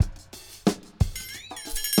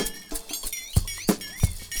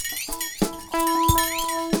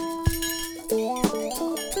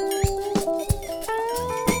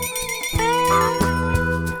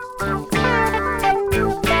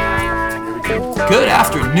Good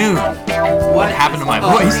afternoon. What happened to my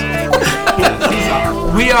voice?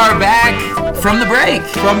 We are back from the break.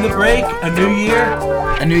 From the break, a new year.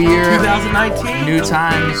 A new year. 2019. New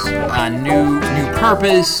times. New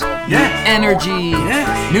purpose. Yes. New energy.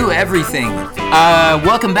 Yes. New everything.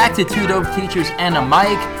 Welcome back to Two Dope Teachers and a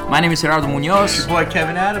Mic. My name is Gerardo Munoz. Your boy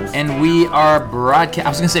Kevin Adams. And we are I was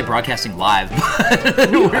going to say broadcasting live.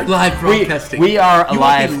 We're live broadcasting. We are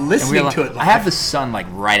alive. You will be listening to it live. I have the sun like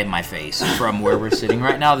right in my face from where we're sitting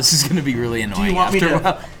right now. This is going to be really annoying. Do you want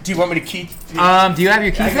me to key? Do you have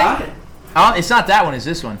your key thing? I got it. It's not that one. It's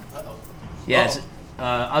this one. Uh-oh. Yeah. It's,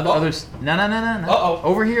 others. No. Uh-oh.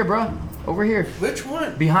 Over here, bro. Over here. Which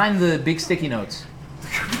one? Behind the big sticky notes.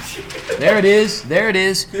 There it is.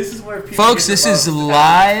 This is where people Folks, get this the is most.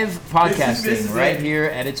 live podcasting This is right it. here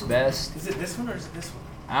at its best. Is it this one or is it this one?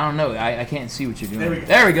 I don't know. I can't see what you're doing. There we go.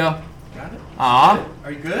 There we go. Got it? Aw.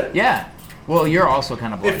 Are you good? Yeah. Well, you're also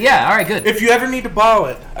kind of blind. Yeah, all right, good. If you ever need to borrow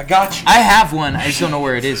it, I got you. I have one. I just don't know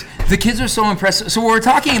where it is. The kids are so impressed. So what we're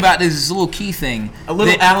talking about is this little key thing. A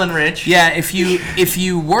little Allen wrench. Yeah, if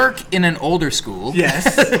you work in an older school,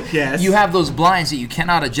 Yes. you have those blinds that you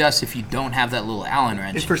cannot adjust if you don't have that little Allen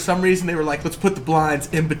wrench. If for some reason they were like, let's put the blinds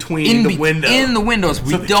in between the window. In the windows.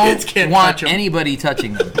 We So the kids don't can't want touch 'em. anybody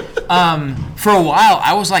touching them. For a while,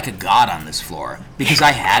 I was like a god on this floor because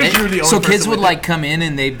I had You were the it. only So person kids would with like come in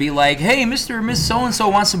and they'd be like, "Hey, Mr. or Miss So-and-so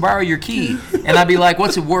wants to borrow your key," and I'd be like,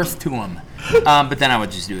 "What's it worth to him?" But then I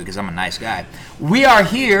would just do it because I'm a nice guy. We are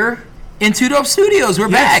here in Two Dope Studios. We're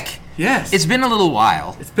back. Yes. It's been a little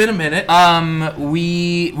while. It's been a minute.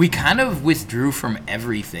 We kind of withdrew from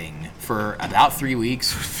everything for about 3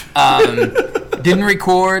 weeks. Didn't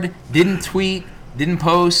record, didn't tweet, didn't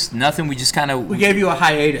post, nothing. We just kind of... we gave you a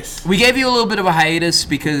hiatus. We gave you a little bit of a hiatus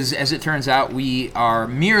because, as it turns out, we are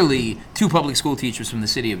merely two public school teachers from the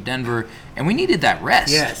city of Denver, and we needed that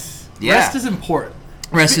rest. Yes. Yeah. Rest is important.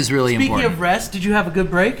 Rest is really Speaking important. of rest, did you have a good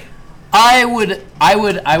break? I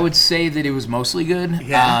would say that it was mostly good.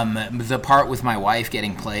 Yeah. The part with my wife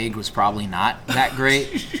getting plagued was probably not that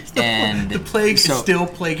great. And the plague so, is still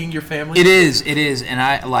plaguing your family? It is, and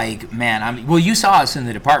I well, you saw us in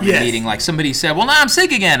the department Yes. meeting. Like somebody said, "Well, now I'm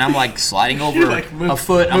sick again." I'm like sliding over You're like, a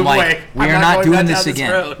foot. I'm move like, away. "We I'm are not not going doing back this down this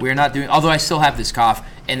again. road." We are not doing." Although I still have this cough,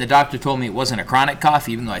 and the doctor told me it wasn't a chronic cough,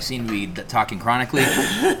 even though I seem to be talking chronically.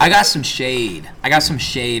 I got some shade.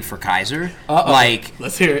 For Kaiser. Uh-oh. Like,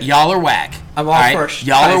 let's hear it. Y'all are whack. I'm all right? for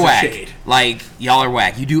Y'all Kaiser are whack. shade. Like, y'all are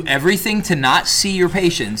whack. You do everything to not see your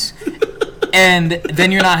patients. And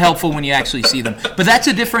then you're not helpful when you actually see them. But that's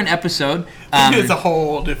a different episode. It's a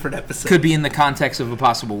whole different episode. Could be in the context of a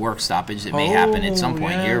possible work stoppage that may happen at some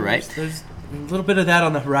point here, right? There's a little bit of that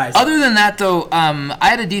on the horizon. Other than that, though, I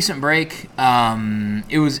had a decent break.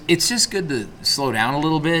 It's just good to slow down a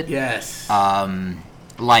little bit. Yes.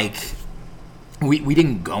 Like, we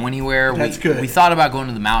didn't go anywhere. That's good. We thought about going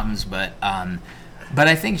to the mountains, but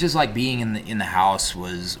I think just like being in the house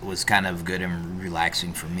was kind of good and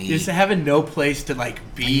relaxing for me. Just having no place to like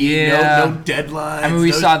be, Yeah. no deadlines. I mean,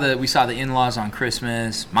 we saw the in-laws on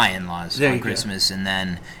Christmas, my in-laws There on you go. Christmas, and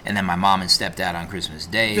then my mom and stepdad on Christmas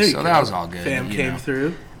Day. There you So go. that was all good. Fam you came know.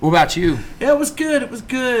 through. What about you? Yeah, it was good. It was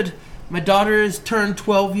good. My daughter has turned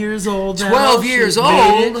 12 years old now. 12 years She's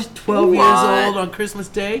made old? it. 12 years What? old on Christmas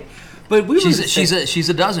Day. But we were She's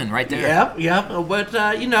a dozen right there. Yep.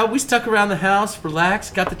 But we stuck around the house,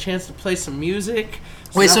 relaxed, got the chance to play some music.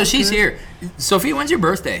 Wait, that so was she's good. here. Sophia, when's your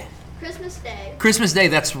birthday? Christmas Day. Christmas Day.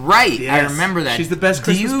 That's right. I Yes. remember that. She's the best Do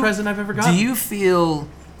Christmas you- present I've ever gotten. Do you feel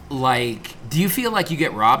like you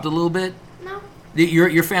get robbed a little bit? No.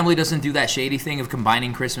 Your family doesn't do that shady thing of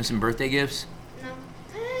combining Christmas and birthday gifts? No.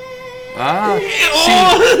 Ah,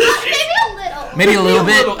 Maybe maybe a little. a little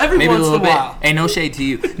Maybe a bit. little, every maybe once a in little a bit. while. Hey, no shade to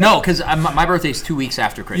you. No, because my birthday's 2 weeks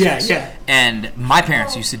after Christmas. Yeah. And my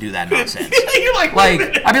parents used to do that nonsense. You're like, Like, wait a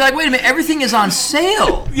minute. I'd be like, wait a minute, everything is on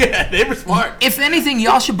sale. Yeah, they were smart. If anything,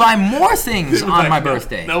 y'all should buy more things on Like, my no,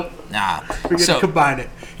 birthday. Nope. Nah. We're gonna So, combine it.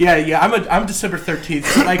 Yeah. I'm December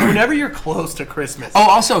 13th. Like whenever you're close to Christmas.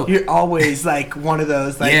 also, You're always like one of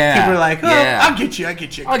those. Like Yeah, people are like, oh, yeah. I'll get you.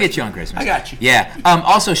 I'll get you on Christmas. I got you. Yeah.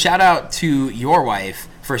 Also, shout out to your wife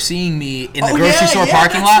for seeing me in the Oh, grocery yeah, store yeah,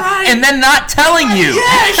 parking that's lot right. and then not telling you.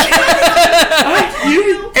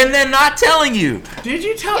 You And then not telling you. did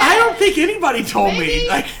you tell? I don't think anybody told me. Maybe.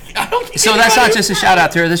 Like I don't. Think So that's not anybody- just a shout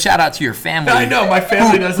out to her. That's a shout out to your family. I know my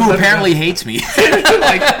family who, doesn't. who let me apparently know. hates me.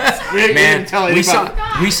 Like we Man, didn't tell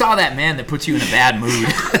anybody. we saw that man that puts you in a bad mood.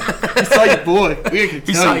 We saw your boy. We ain't gonna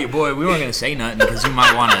We tell saw you. your boy. We weren't gonna say nothing because you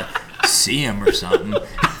might want to see him or something.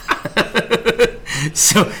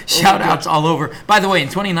 So shout outs all over. By the way, in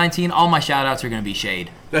 2019, all my shout outs are going to be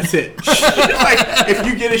shade. That's it. Like, if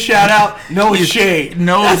you get a shout out, no shade.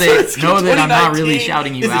 Know that I'm not really 2019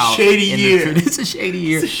 shouting you is a out. shady year. It's a shady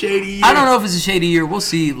year. It's a shady year. I don't know if it's a shady year. We'll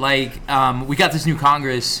see. Like, we got this new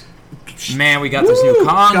Congress. Man, we got this new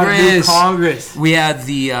Congress. Got a new Congress. We had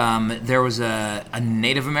there was a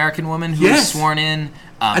Native American woman who was sworn in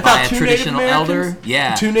by a traditional elder.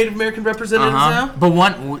 Yeah. 2 Native American representatives now?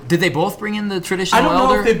 But did they both bring in the traditional elder? I don't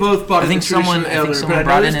know if they both brought in the traditional elder. I think someone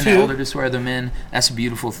brought in an elder to swear them in. That's a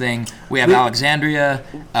beautiful thing. We have Alexandria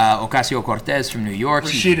Ocasio-Cortez from New York.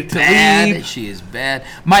 She's bad. She is bad.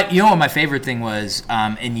 You know what my favorite thing was,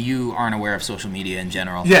 and you aren't aware of social media in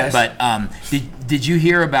general. Yes. But did you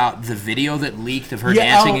hear about the video that leaked of her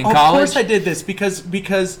dancing in college? Of course I did this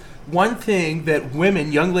because one thing that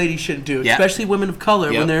young ladies shouldn't do, especially women of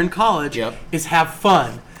color when they're in college, is have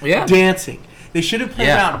fun dancing. They shouldn't play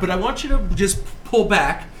around. But I want you to just pull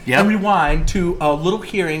back and rewind to a little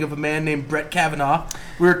hearing of a man named Brett Kavanaugh.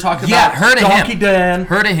 We were talking about Donkey Dan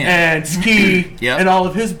and Ski and all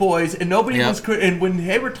of his boys, and nobody was. And when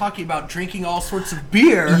they were talking about drinking all sorts of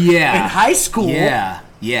beer in high school,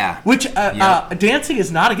 which dancing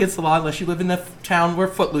is not against the law unless you live in the town where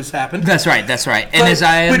Footloose happened. That's right. And as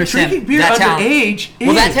I understand, drinking beer underage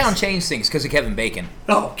that town changed things because of Kevin Bacon.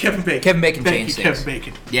 Oh, Kevin Bacon. Kevin Bacon changed things. Kevin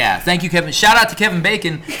Bacon. Yeah, thank you, Kevin. Shout out to Kevin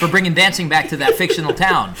Bacon for bringing dancing back to that fictional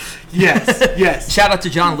town. Yes. Shout out to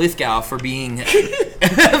John Lithgow for being a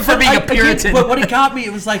Puritan. But what it got me,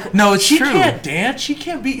 it was like, no, it's true. She can't dance. She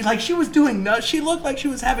can't be like she was doing. She looked like she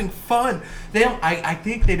was having fun. I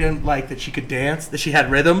think they didn't like that she could dance. That she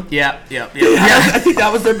had rhythm. Yeah. I think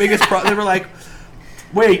that was their biggest problem. They were like,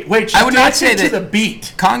 wait. She's I would not say to that the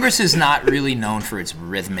beat. Congress is not really known for its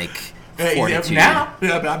rhythmic fortitude. Now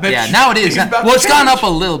it is. Well, it's gone up a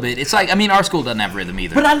little bit. It's like, I mean, our school doesn't have rhythm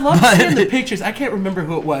either. But I love seeing the pictures. I can't remember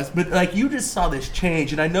who it was, but like you just saw this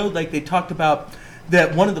change, and I know like they talked about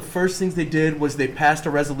that one of the first things they did was they passed a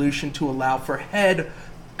resolution to allow for head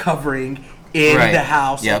covering in the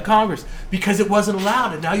House of Congress because it wasn't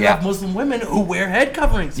allowed, and now you have Muslim women who wear head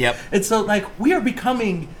coverings. And so like we are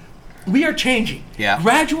changing.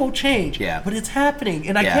 Gradual change. But it's happening.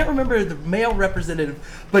 And I can't remember the male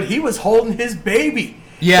representative, but he was holding his baby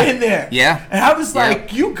in there. And I was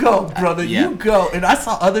like, you go, brother, you go. And I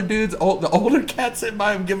saw other dudes, the older cats sitting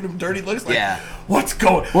by him giving him dirty looks like, what's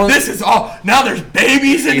going on? This is all, now there's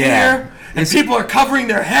babies in here. And people are covering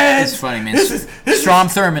their heads. It's funny, man. Strom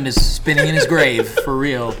Thurmond is spinning in his grave for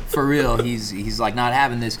real. He's like not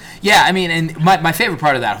having this. Yeah, I mean, and my favorite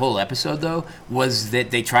part of that whole episode though was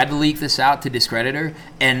that they tried to leak this out to discredit her,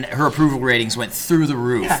 and her approval ratings went through the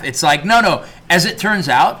roof. It's like no. As it turns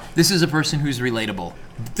out, this is a person who's relatable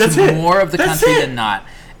to more of the country than not.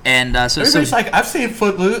 And so everybody's like, I've seen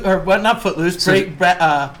Footloose, or what? Not Footloose.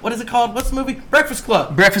 What is it called? What's the movie? Breakfast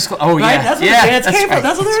Club. Oh right? yeah, that's where the dance came from.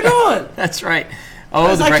 That's what they were doing. That's right. Oh, I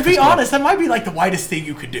was like, to be honest, that might be like the whitest thing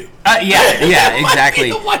you could do. Yeah, exactly.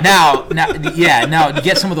 Now, to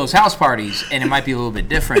get some of those house parties, and it might be a little bit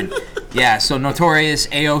different. Yeah, so Notorious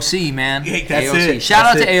AOC, man. Hey, that's AOC. it. Shout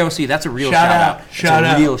out to AOC. That's a real shout out. Shout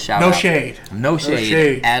out. Real shout out. No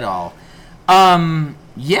shade at all.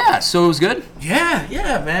 Yeah, so it was good? Yeah,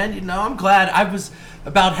 man. You know, I'm glad. I was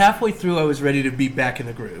about halfway through, I was ready to be back in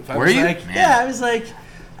the groove. Were you? I was like,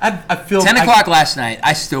 I feel 10 o'clock last night,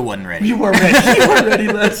 I still wasn't ready. You weren't ready. You weren't ready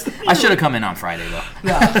last night. I should have come in on Friday, though.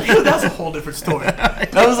 No, that was a whole different story.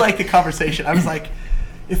 That was like the conversation. I was like,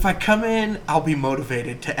 if I come in, I'll be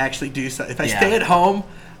motivated to actually do something. If I stay at home,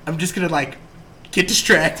 I'm just going to like get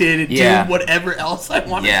distracted and do whatever else I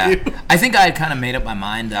want to do. I think I had kind of made up my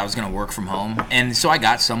mind that I was going to work from home, and so I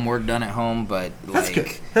got some work done at home, but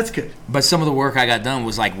That's good. But some of the work I got done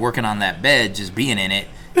was like working on that bed, just being in it,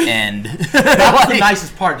 and that was the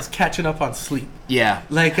nicest part, is catching up on sleep. Yeah,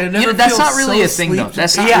 like I never. That's not really a thing, though.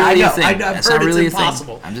 That's not really a thing. I've heard it's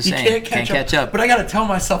impossible. I'm just saying, can't catch up. But I got to tell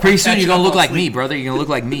myself. Pretty soon you're gonna look like me, brother. You're gonna look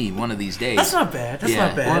like me one of these days. That's not bad. That's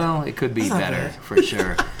not bad. Well, it could be better for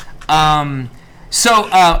sure. So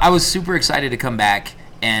I was super excited to come back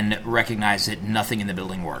and recognize that nothing in the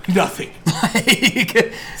building worked. Nothing.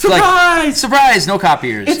 Surprise! Surprise! No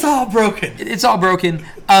copiers. It's all broken. It's all broken.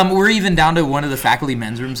 We're even down to one of the faculty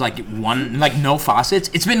men's rooms, no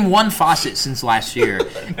faucets. It's been one faucet since last year,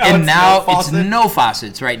 and now it's no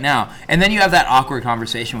faucets right now. And then you have that awkward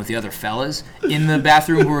conversation with the other fellas in the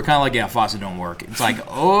bathroom who are kind of like, "Yeah, faucet don't work." It's like,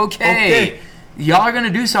 okay. Y'all are gonna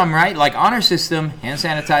do something, right? Like honor system, hand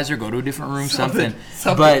sanitizer, go to a different room, something.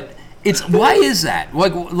 But It's why is that?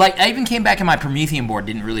 Like I even came back and my Promethean board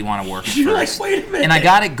didn't really want to work at You're first. like, wait a minute. And I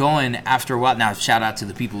got it going after a while. Now shout out to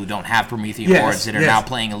the people who don't have Promethean boards that are now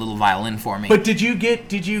playing a little violin for me. But did you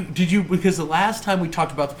because the last time we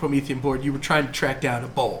talked about the Promethean board, you were trying to track down a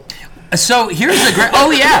bulb. So here's the great.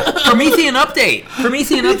 Oh yeah, Promethean update.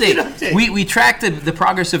 Promethean update. We tracked the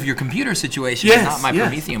progress of your computer situation, but not my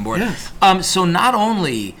Promethean board. Yes. So not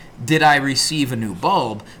only did I receive a new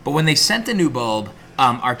bulb, but when they sent the new bulb,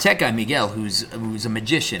 our tech guy Miguel, who's a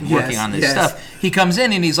magician working on this stuff, he comes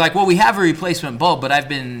in and he's like, "Well, we have a replacement bulb, but I've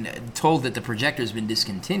been told that the projector's been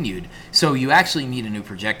discontinued, so you actually need a new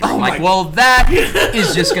projector." I'm like, "Well, that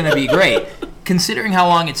is just going to be great." Considering how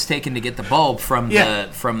long it's taken to get the bulb from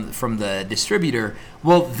the distributor,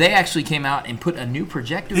 well, they actually came out and put a new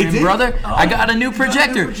projector in, brother. I got a new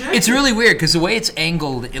projector. It's really weird because the way it's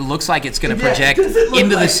angled, it looks like it's going to project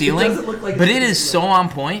into the ceiling, but it is so on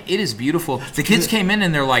point. It is beautiful. The kids came in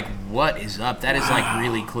and they're like, "What is up? That is like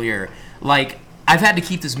really clear." Like, I've had to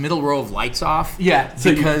keep this middle row of lights off. Yeah,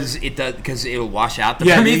 so because it'll wash out the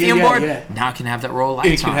Promethean board. Yeah. Now I can have that row of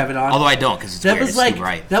lights can have it on. Although I don't because it's weird. It's too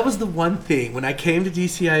bright. That was the one thing when I came to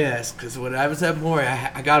DCIS, because when I was at Maury,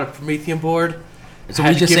 I got a Promethean board. So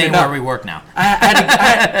we just saying where we work now.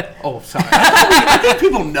 Oh, sorry. I think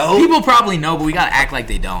people know. People probably know, but we gotta act like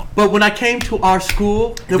they don't. But when I came to our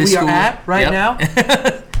school that we are at right now,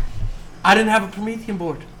 I didn't have a Promethean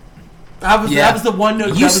board. That was the one.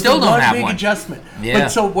 You still don't have big one. Adjustment. Yeah. But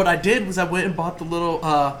so what I did was I went and bought the little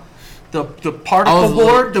the particle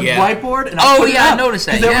board, the whiteboard, and I put it up. I noticed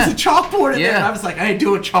that. There was a chalkboard in there, and I was like, I ain't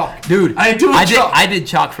doing chalk, dude. I ain't doing chalk. I did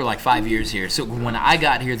chalk for like 5 years here. So when I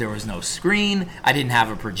got here, there was no screen. I didn't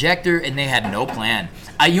have a projector, and they had no plan.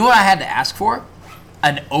 You know what I had to ask for?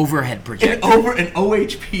 An overhead projector. An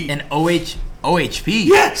OHP. An OHP.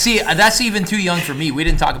 Yes. See, that's even too young for me. We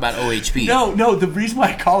didn't talk about OHP. No. The reason why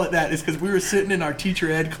I call it that is because we were sitting in our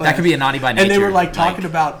teacher ed class. That could be a naughty by nature. And they were like talking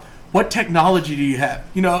about what technology do you have?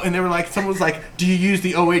 You know, and they were like, someone was like, do you use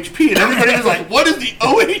the OHP? And everybody was like, what is the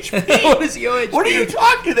OHP? What is the OHP? What are you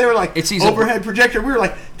talking? They were like, it's overhead projector. We were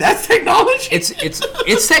like, that's technology.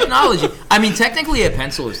 It's technology. I mean, technically, a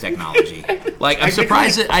pencil is technology. Like, I'm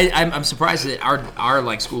surprised that I'm surprised that our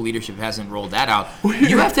like school leadership hasn't rolled that out.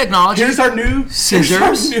 You have technology. Here's our new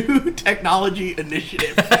scissors. Here's our new technology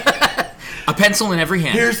initiative. A pencil in every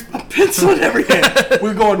hand. Here's a pencil in every hand.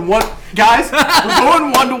 We're going one, guys. We're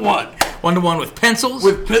going 1-to-1. 1-to-1 with pencils.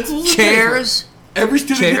 With pencils. Chairs. Every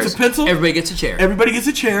student gets a pencil. Everybody gets a chair. Everybody gets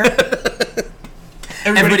a chair.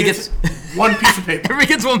 Everybody gets one piece of paper. Everybody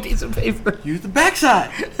gets one piece of paper. Use the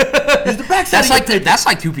backside. Use the backside. That's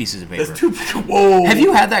like 2 pieces of paper. That's 2 pieces. Whoa. Have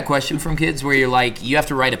you had that question from kids where you're like, you have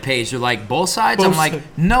to write a page? They're like, both sides? I'm like,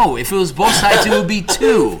 no. If it was both sides, it would be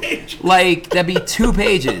 2. Like, that'd be 2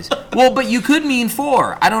 pages. Well, but you could mean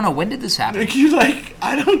 4. I don't know. When did this happen? You're like,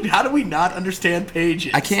 how do we not understand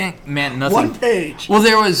pages? I can't, man, nothing. 1 page. Well,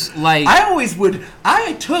 there was like...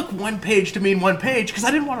 I took 1 page to mean 1 page because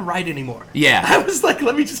I didn't want to write anymore. Yeah. I was like,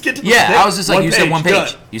 let me just get to the I was just like, you said 1 page.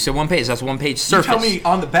 Done. You said 1 page. That's 1 page surface. You tell me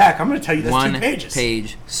on the back, I'm going to tell you that's 2 pages. 1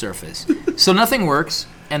 page surface. So nothing works,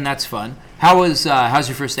 and that's fun. How's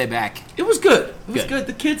your first day back? It was good. It was good.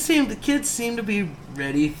 The kids seem to be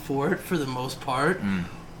ready for it for the most part.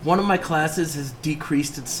 One of my classes has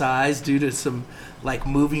decreased in size due to some like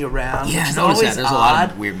moving around. Yeah, I noticed that. There's a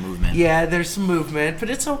lot of weird movement. Yeah, there's some movement, but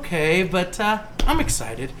it's okay. But I'm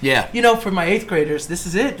excited. Yeah. You know, for my 8th graders, this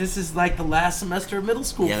is it. This is like the last semester of middle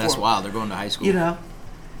school. Yeah, that's wild. They're going to high school. You know,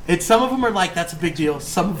 some of them are like, that's a big deal.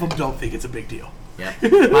 Some of them don't think it's a big deal. Yeah.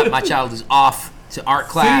 My child is off to art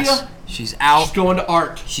class. She's out. She's going to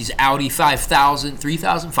art. She's Audi 5,000,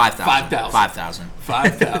 3,000, 5,000.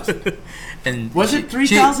 5,000. And was it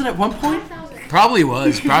 3,000 at one point? Probably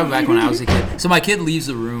was. Probably back when I was a kid. So my kid leaves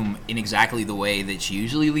the room in exactly the way that she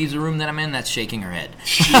usually leaves the room that I'm in. That's shaking her head.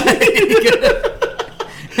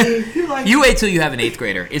 You wait till you have an 8th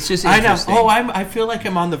grader. It's just interesting. I know. I feel like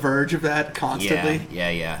I'm on the verge of that constantly.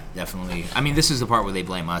 Yeah, definitely. I mean, this is the part where they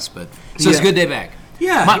blame us, but so it's a good day back.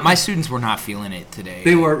 Yeah. My students were not feeling it today.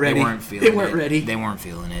 They weren't ready. They weren't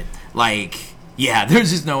feeling it. Like, yeah,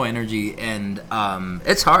 there's just no energy, and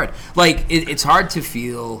it's hard. Like, it's hard to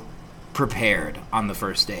feel prepared on the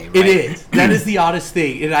first day, right? It is. That is the oddest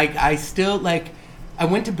thing. And I still, like, I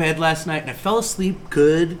went to bed last night, and I fell asleep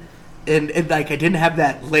good, and like, I didn't have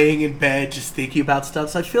that laying in bed just thinking about stuff,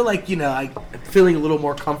 so I feel like, you know, I'm feeling a little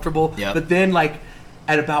more comfortable. Yep. But then, like,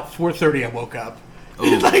 at about 4:30, I woke up.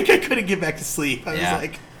 Like, I couldn't get back to sleep. I was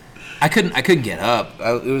like... I couldn't get up.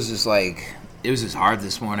 It was just like... It was just hard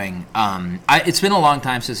this morning. It's been a long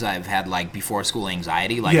time since I've had like before school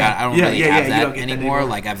anxiety. Like I don't really have that anymore.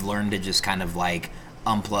 Like I've learned to just kind of like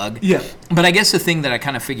unplug. Yeah. But I guess the thing that I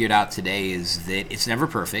kind of figured out today is that it's never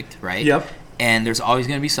perfect, right? Yep. And there's always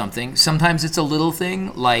going to be something. Sometimes it's a little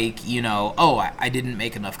thing like, I didn't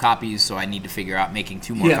make enough copies, so I need to figure out making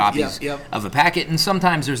 2 more copies of a packet. And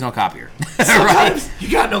sometimes there's no copier. Sometimes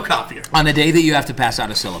you got no copier. On the day that you have to pass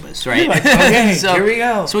out a syllabus, right? You're like, okay, here we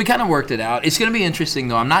go. So we kind of worked it out. It's going to be interesting,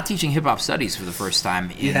 though. I'm not teaching hip-hop studies for the first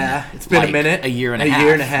time in it's been a minute. A year and a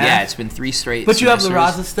half. Yeah, it's been 3 straight But you have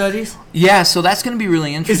semesters. La Raza studies? Yeah, so that's going to be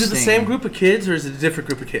really interesting. Is it the same group of kids or is it a different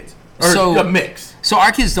group of kids? Or a mix? So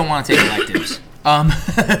our kids don't want to take electives.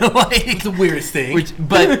 It's the weirdest thing.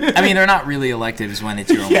 But I mean, they're not really electives when it's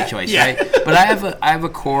your only choice, right? But I have a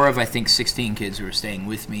core of I think 16 kids who are staying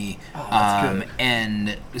with me. Oh, that's good.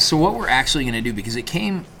 And so what we're actually going to do, because it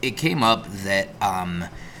came up that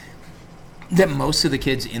that most of the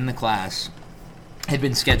kids in the class had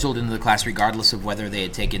been scheduled into the class regardless of whether they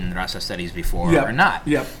had taken Raza studies before or not.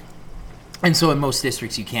 Yep. And so in most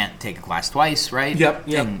districts, you can't take a class twice, right? Yep.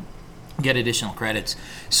 And get additional credits.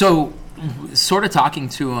 So sort of talking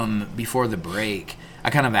to him before the break,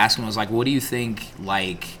 I kind of asked him, I was like, what do you think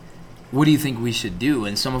we should do?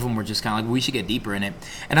 And some of them were just kind of like, we should get deeper in it.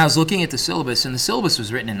 And I was looking at the syllabus, and the syllabus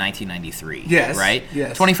was written in 1993. Yes. Right?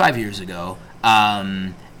 Yes. 25 years ago.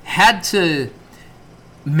 Had to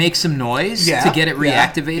make some noise to get it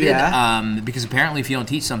reactivated because apparently if you don't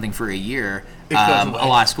teach something for a year, a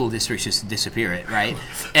lot of school districts just disappear it, right?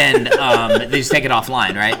 And they just take it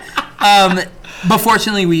offline, right? But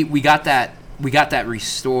fortunately, we got that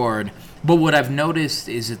restored. But what I've noticed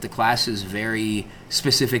is that the class is very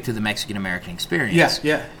specific to the Mexican American experience.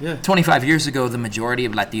 Yeah. 25 years ago, the majority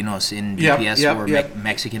of Latinos in DPS were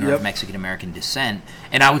Mexican or of Mexican American descent,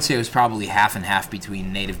 and I would say it was probably half and half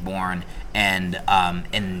between native-born and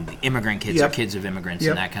immigrant kids or kids of immigrants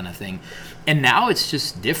and that kind of thing. And now it's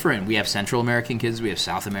just different. We have Central American kids, we have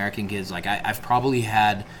South American kids. Like I've probably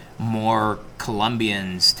had more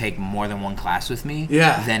Colombians take more than one class with me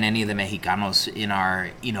than any of the Mexicanos in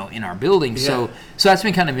our building. So that's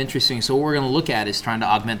been kind of interesting. So what we're going to look at is trying to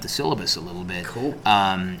augment the syllabus a little bit,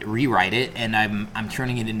 rewrite it, and I'm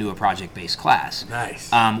turning it into a project-based class.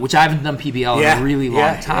 Nice. Which I haven't done PBL in a really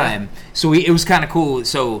long time. So it was kind of cool.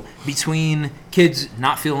 So between kids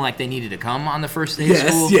not feeling like they needed to come on the first day of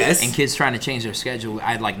school and kids trying to change their schedule,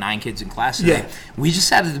 I had like 9 kids in class today. We just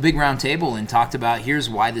sat at the big round table and talked about, here's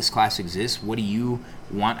why this class exists. What do you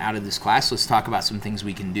want out of this class? Let's talk about some things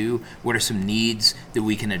we can do. What are some needs that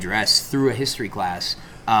we can address through a history class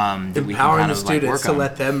that we can kind of the students work to on.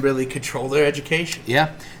 let them really control their education.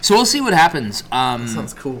 Yeah. So we'll see what happens. That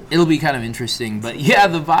sounds cool. It'll be kind of interesting. But yeah,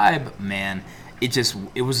 the vibe, man, the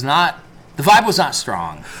vibe was not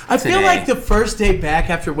strong. I feel like the first day back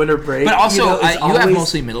after winter break. But also, you have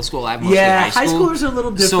mostly middle school. I have mostly high school. High schoolers are a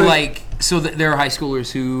little different. There are high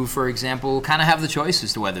schoolers who, for example, kind of have the choice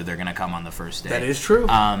as to whether they're going to come on the first day. That is true.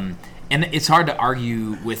 And it's hard to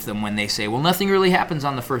argue with them when they say, well, nothing really happens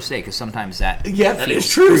on the first day, because sometimes that is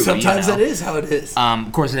true. Sometimes that is how it is.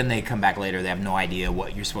 Of course, then they come back later. They have no idea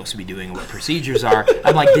what you're supposed to be doing, what procedures are.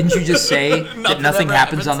 I'm like, didn't you just say that nothing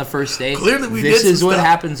happens on the first day? Clearly we This did is what stuff.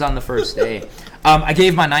 happens on the first day. I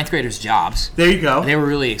gave my 9th graders jobs. There you go. They were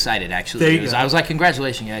really excited, actually. There you go. I was like,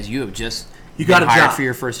 congratulations, guys. You have just got a hired job for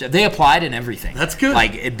your first job. They applied and everything. That's good.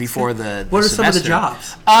 Like before the What are semester. some of the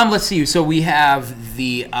jobs? Let's see. So we have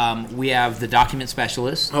the document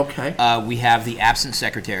specialist. Okay. We have the absence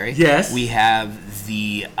secretary. Yes. We have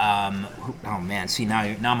the oh man. See now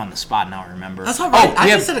I'm on the spot. Now I remember. That's all right. I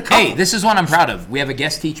just said a couple. Hey, this is one I'm proud of. We have a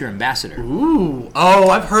guest teacher ambassador. Ooh.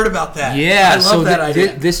 Oh, I've heard about that. Yeah. I love that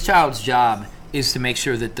idea. This child's job is to make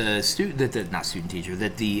sure that the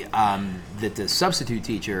substitute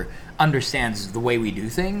teacher understands the way we do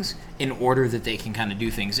things in order that they can kind of do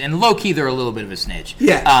things. And low key, they're a little bit of a snitch.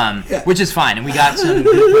 Which is fine. And we got some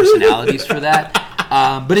good personalities for that.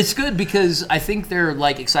 But it's good because I think they're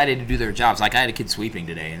like excited to do their jobs. Like I had a kid sweeping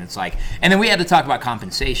today, and it's like, and then we had to talk about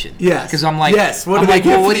compensation. Yes. Because I'm like, what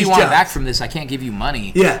do you want back from this? I can't give you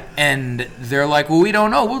money. Yeah. And they're like, well, we don't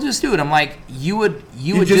know. We'll just do it. I'm like, you would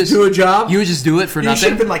just do a job. You would just do it for You nothing. should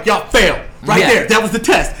have been like, y'all failed. Right there. That was the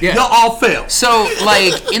test. Yeah. Y'all all failed. So,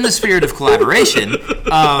 like, in the spirit of collaboration,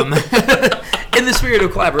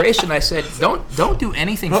 I said, don't do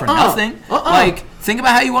anything for nothing. Like, think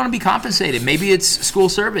about how you want to be compensated. Maybe it's school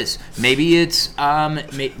service. Maybe it's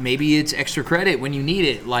extra credit when you need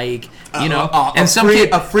it. Like,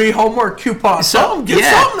 a free homework coupon. Some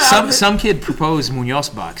kid proposed Munoz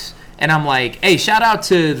bucks. And I'm like, hey, shout out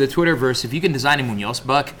to the Twitterverse. If you can design a Munoz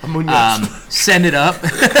buck, send it up.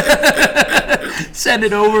 Send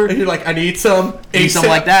it over. And you're like, I need some. Something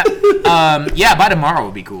like that. Yeah, by tomorrow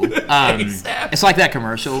would be cool. ASAP. It's like that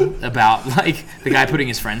commercial about like the guy putting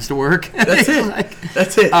his friends to work. That's it. Like,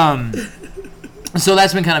 That's it. so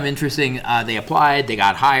that's been kind of interesting. They applied, they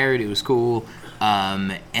got hired, it was cool,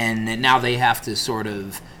 and now they have to sort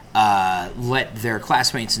of let their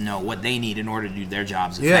classmates know what they need in order to do their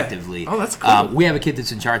jobs effectively. Oh, that's cool. We have a kid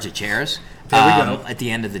that's in charge of chairs. There we go. At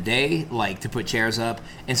the end of the day, like to put chairs up,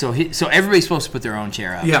 and so so everybody's supposed to put their own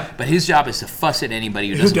chair up. Yeah. But his job is to fuss at anybody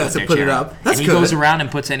who doesn't put their chair up. That's and he good. goes around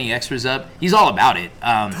and puts any extras up. He's all about it.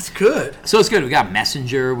 That's good. So it's good. We got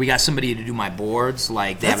Messenger. We got somebody to do my boards.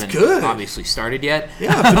 Like they That's haven't good. obviously started yet.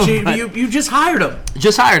 Yeah, but you just hired him.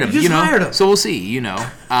 Just hired him. You just hired him. So we'll see.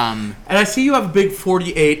 And I see you have a big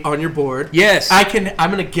 48 on your board. Yes. I'm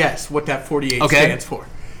gonna guess what that 48 Okay. stands for.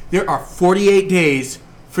 There are 48 days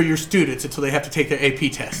for your students until they have to take their AP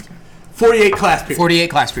test. 48 class periods. 48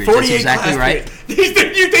 class periods. That's exactly right.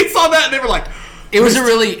 They saw that and they were like, It was a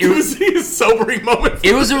really. it was a sobering moment.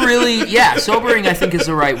 It was a really, sobering, I think, is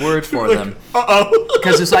the right word for them. Uh-oh.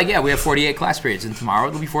 Because it's like, we have 48 class periods, and tomorrow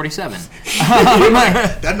it'll be 47.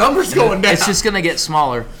 That number's going down. It's just going to get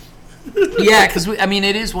smaller. Yeah, because,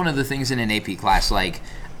 it is one of the things in an AP class. Like,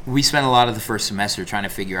 we spent a lot of the first semester trying to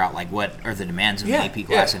figure out, like, what are the demands of an AP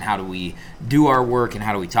class, and how do we do our work, and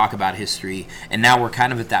how do we talk about history. And now we're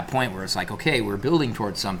kind of at that point where it's like, okay, we're building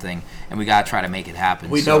towards something, and we got to try to make it happen.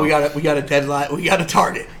 We know we got a deadline. We got a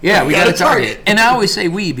target. Yeah, we got a target. And I always say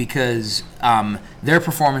we because their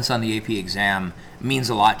performance on the AP exam means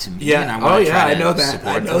a lot to me. Yeah. And I know that.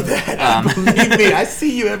 I know that. Believe me, I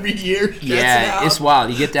see you every year. Yeah, it's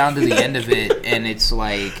wild. You get down to the end of it, and it's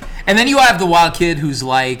like... And then you have the wild kid who's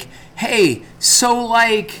like, hey, so,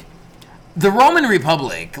 like, the Roman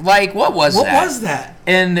Republic, like, what was that? What was that?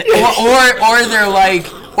 And, or they're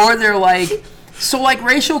like, so, like,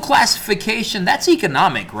 racial classification, that's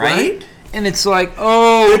economic, right? And it's like,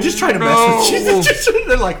 oh, they're just trying to mess with you.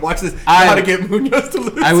 They're like, watch this. How to get Munoz to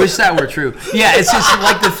lose. I wish that were true. Yeah, it's just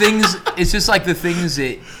like the things. It's just like the things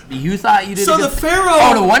that you thought you did. So the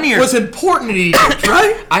Pharaoh the 1 year was important in Egypt,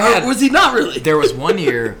 right? Or was he not really? There was 1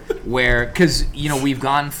 year where, because we've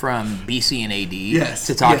gone from BC and AD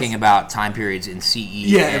to talking about time periods in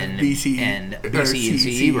CE and BC and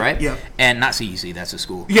CE, right? Yeah. And not CEC, that's a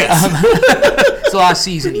school. Yes. It's a lot of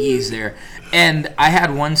C's and E's there. And I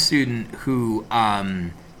had one student who,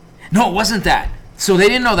 no, it wasn't that. So they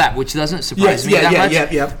didn't know that, which doesn't surprise me that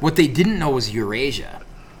much. Yeah. What they didn't know was Eurasia.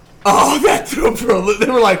 Oh, that threw them for a loop.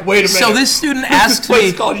 They were like, wait a minute. So this student asked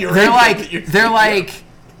me, they're like,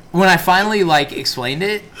 when I finally explained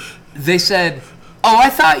it, they said, oh, I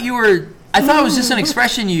thought it was just an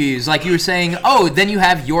expression you use. Like you were saying, oh, then you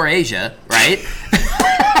have Eurasia, right?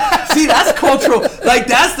 See, that's cultural. Like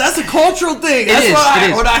that's a cultural thing. That's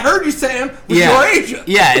what I heard you saying was Eurasia.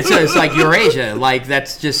 Yeah, it's like Eurasia. Like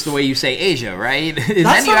that's just the way you say Asia, right? And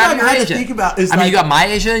that's then you have what I had to Eurasia. think about. Is you got my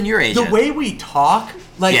Asia and Eurasia. The way we talk,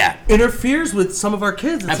 interferes with some of our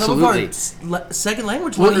kids and Absolutely. some of our second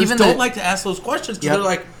language learners don't like to ask those questions because they're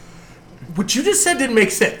like, what you just said didn't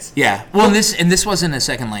make sense. Yeah. Well, and this wasn't a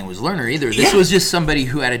second language learner either. This was just somebody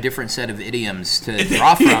who had a different set of idioms to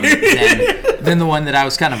draw from than the one that I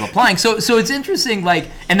was kind of applying. So it's interesting.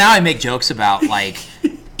 And now I make jokes about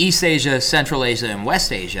East Asia, Central Asia, and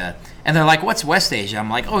West Asia, and they're like, "What's West Asia?" I'm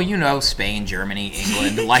like, "Oh, Spain, Germany,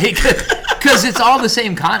 England, because it's all the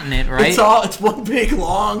same continent, right? It's one big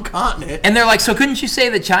long continent." And they're like, "So couldn't you say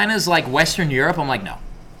that China's like Western Europe?" I'm like, "No."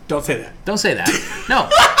 Don't say that. Don't say that. No.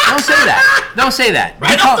 Don't say that. Don't say that.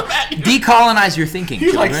 Decolonize your thinking,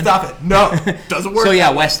 He's children. like, stop it. No. Doesn't work.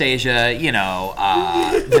 So, West Asia,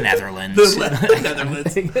 the Netherlands. The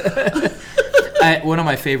Netherlands. One of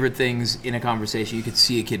my favorite things in a conversation, you could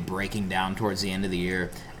see a kid breaking down towards the end of the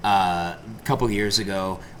year a couple years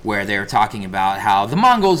ago where they were talking about how the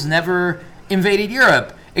Mongols never invaded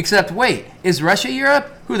Europe. Except, wait, is Russia Europe?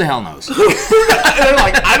 Who the hell knows? And they're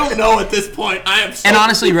like, I don't know at this point. And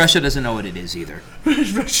honestly, Russia doesn't know what it is either.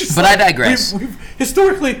 But I digress.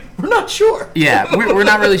 Historically, we're not sure. Yeah, we're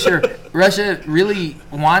not really sure. Russia really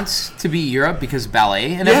wants to be Europe because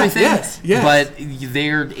ballet and everything. Yes. But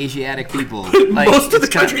they're Asiatic people. Most of the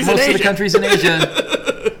countries in Asia.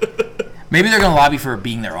 Maybe they're going to lobby for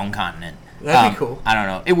being their own continent. That'd be cool. I don't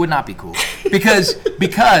know. It would not be cool because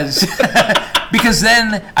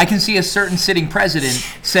then I can see a certain sitting president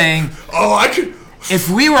saying, "Oh, I could. If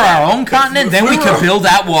we were our own continent, then we could build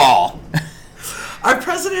that wall." Our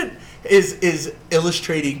president is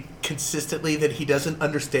illustrating consistently that he doesn't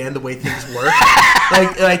understand the way things work.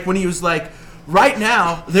 like when he was like, "Right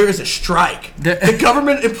now there is a strike. The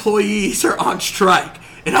government employees are on strike."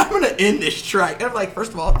 And I'm going to end this strike. And I'm like,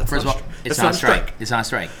 first of all, It's That's on not a strike. It's on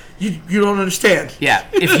strike. You don't understand. Yeah.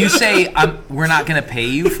 If you say we're not going to pay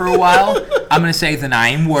you for a while, I'm going to say then I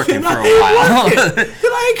am working Then for a I ain't while. working.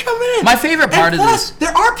 Then I ain't coming in. My favorite part of Plus, this.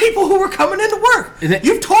 there are people who are coming into work.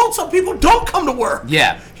 You've told some people don't come to work.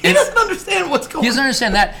 Yeah. He doesn't understand what's going on. He doesn't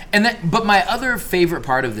understand that. But my other favorite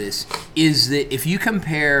part of this is that if you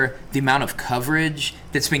compare the amount of coverage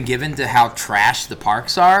that's been given to how trash the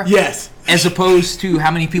parks are, Yes. as opposed to how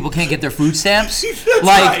many people can't get their food stamps, That's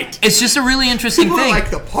like right. it's just a really interesting People thing. are like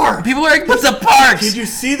the park. People are like, "What's the parks?" Did you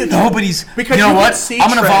see the Nobody's. Because you know you what? can see I'm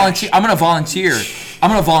gonna trash. volunteer. I'm gonna volunteer. I'm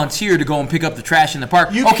gonna volunteer to go and pick up the trash in the park.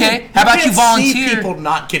 Okay. How about you can't volunteer? See people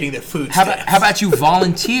not getting their food How stamps. about you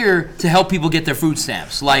volunteer to help people get their food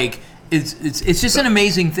stamps? Like it's just an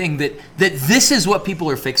amazing thing that this is what people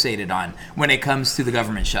are fixated on when it comes to the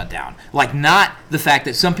government shutdown. Like not the fact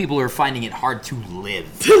that some people are finding it hard to live.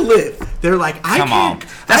 To live? They're like, I Come can't. on,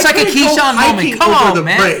 that's I like a can't go Keyshawn hiking moment. Come over on, the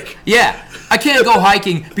man. break. Yeah, I can't go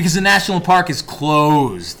hiking because the national park is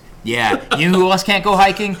closed. Yeah, you know who else can't go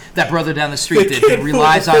hiking? That brother down the street They that can't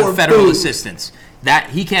relies on afford federal food. assistance. That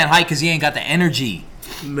he can't hike because he ain't got the energy.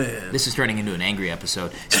 Man. This is turning into an angry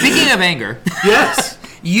episode. Speaking of anger, Yes.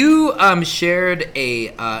 you shared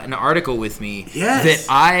an article with me Yes. that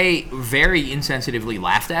I very insensitively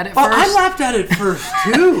laughed at Oh, first. I laughed at it first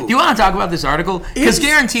too. Do you want to talk about this article? Because It's-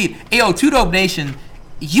 guaranteed, Two Dope Nation,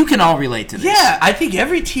 you can all relate to this. Yeah, I think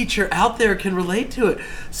every teacher out there can relate to it.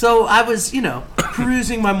 So I was,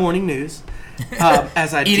 perusing my morning news,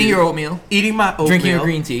 as I Eating do. your oatmeal. Eating my oatmeal. Drinking your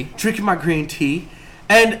green tea. Drinking my green tea.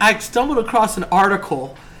 And I stumbled across an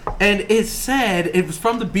article, and it said, it was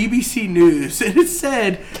from the BBC News, and it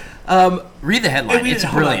said, Read the headline. It's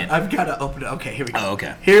hold on, brilliant. I've got to open it. Okay, here we go. Oh,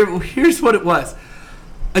 okay. Here's what it was.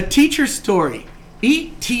 A teacher's story.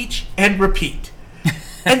 Eat, teach, and repeat.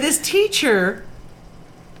 And this teacher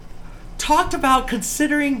talked about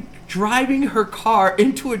considering driving her car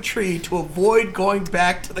into a tree to avoid going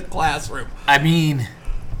back to the classroom. I mean,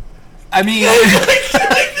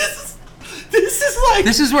 This is like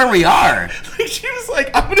this is where we are. like she was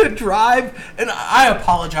like, I'm gonna drive, and I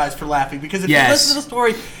apologize for laughing because if Yes. you listen to the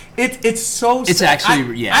story, it's so. It's sad.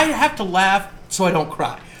 actually- yeah. I have to laugh so I don't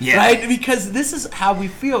cry. Yeah. Right, because this is how we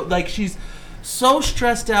feel. Like she's so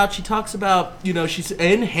stressed out. She talks about she's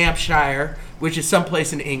in Hampshire, which is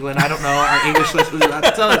someplace in England. I don't know. Our English listeners are not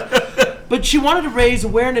to tell us, but she wanted to raise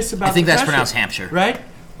awareness about. I think the that's pressure, pronounced Hampshire. right?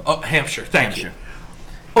 Oh, Hampshire. Thank you. Hampshire.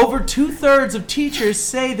 Over 2/3 of teachers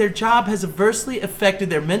say their job has adversely affected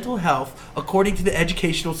their mental health, according to the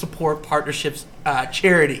Educational Support Partnerships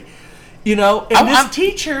charity. And this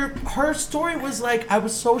teacher, her story was like, I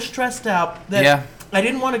was so stressed out that Yeah. I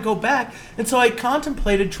didn't want to go back. And so I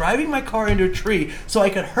contemplated driving my car into a tree so I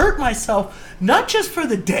could hurt myself, not just for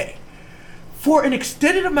the day, for an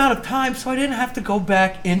extended amount of time so I didn't have to go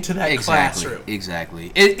back into that classroom.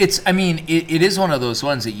 Exactly. It is one of those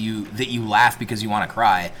ones that you laugh because you want to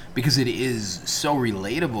cry because it is so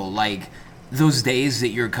relatable. Like those days that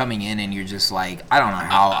you're coming in and you're just like, I don't know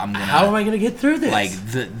how I'm gonna. How am I going to get through this? Like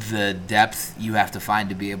the depth you have to find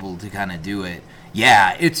to be able to kind of do it.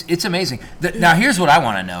 Yeah, it's amazing. Now here's what I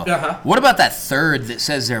want to know. Uh-huh. What about that third that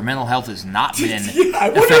says their mental health has not been Yeah, I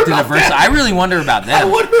wonder affected about adversely? that. I really wonder about them. I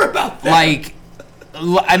wonder about that. Like,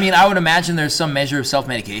 I mean, I would imagine there's some measure of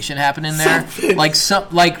self-medication happening there. Something.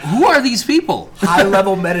 Like who are these people?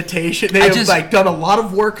 High-level meditation. They have done a lot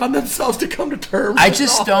of work on themselves to come to terms. I with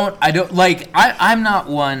just all- I'm not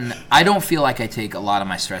one. I don't feel like I take a lot of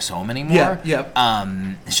my stress home anymore. Yep.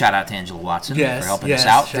 Shout out to Angela Watson Yes, for helping yes, us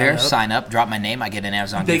out shout there. out. Sign up, drop my name, I get an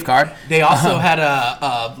Amazon gift card. They also had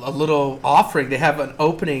a little offering. They have an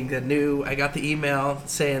opening. I got the email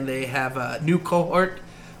saying they have a new cohort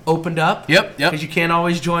opened up. Yep. Because you can't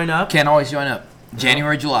always join up. Can't always join up.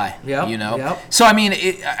 January, July. Yep, You know. yep. So I mean,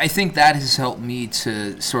 I think that has helped me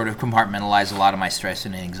to sort of compartmentalize a lot of my stress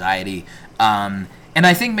and anxiety. And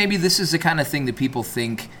I think maybe this is the kind of thing that people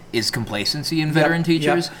think is complacency in veteran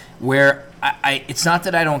teachers, where it's not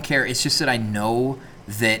that I don't care. It's just that I know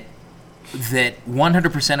that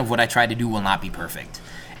 100% of what I try to do will not be perfect,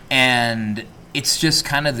 and it's just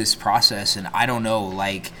kind of this process. And I don't know,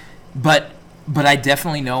 but I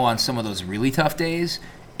definitely know on some of those really tough days,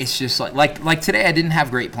 it's just like today I didn't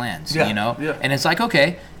have great plans, Yeah, you know? yeah. And it's like,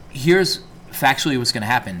 okay, here's factually what's going to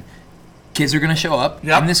happen. Kids are going to show up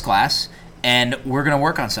Yep. in this class, and we're going to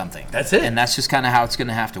work on something. That's it. And that's just kind of how it's going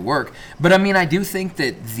to have to work. But I mean, I do think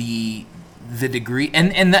that the degree,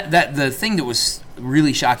 and that the thing that was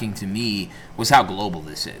really shocking to me was how global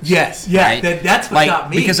this is. Yes, yeah, right? that's what got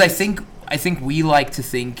me. Because I think we like to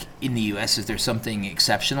think in the U.S. that there's something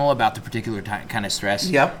exceptional about the particular kind of stress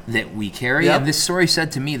Yep. that we carry. Yep. And this story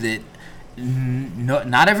said to me that no,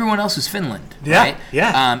 not everyone else is Finland, Yeah, right?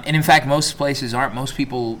 yeah. And in fact, most places aren't. Most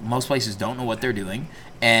places don't know what they're doing,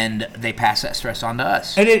 and they pass that stress on to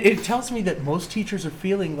us. And it tells me that most teachers are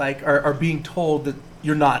feeling like, are being told that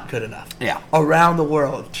you're not good enough. Yeah. Around the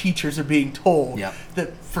world, teachers are being told Yep.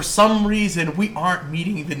 that for some reason we aren't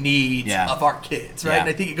meeting the needs Yeah. of our kids, right? Yeah. And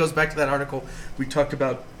I think it goes back to that article we talked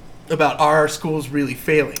about our schools really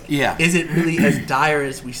failing. Yeah. Is it really as dire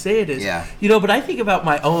as we say it is? Yeah. But I think about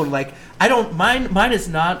my own, like, I don't, mine is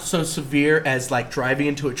not so severe as, like, driving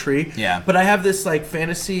into a tree. Yeah. But I have this, like,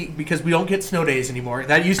 fantasy, because we don't get snow days anymore.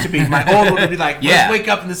 That used to be, my old one would be like, Yeah. let's wake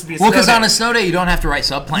up and this would be a snow Well, because day. on a snow day, you don't have to write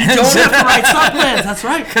sub plans. You don't have to write sub plans, that's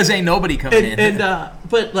right. Because ain't nobody coming in.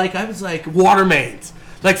 But, like, I was like, water mains.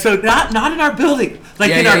 Like, so not in our building,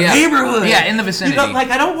 like Yeah, in yeah, our yeah. neighborhood. Yeah, in the vicinity.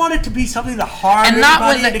 Like, I don't want it to be something to harm And not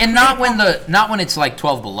when anybody, not when it's like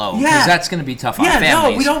 12 below, because Yeah. that's going to be tough on Yeah,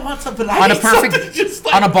 families. no, we don't want something. I on a need something perfect, just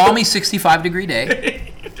like, on a balmy 65-degree day,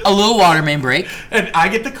 a little water main break. and I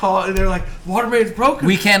get the call, and they're like, "Water main's broken.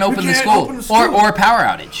 We can't open the school, open the school." or a power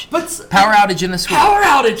outage. Power outage in the school. Power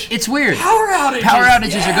outage. It's weird. Power outages. Power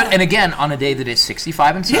outages yeah. are good, and again on a day that it's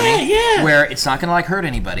 65 and sunny, Yeah. where it's not going to like hurt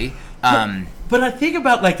anybody. But I think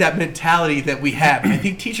about like that mentality that we have, and I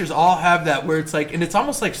think teachers all have that, where it's like, and it's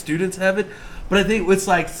almost like students have it. But I think it's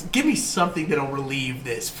like, give me something that'll relieve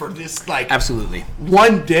this for this, like, Absolutely.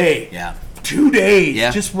 one day. Yeah. 2 days,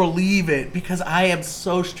 Yeah. just relieve it, because I am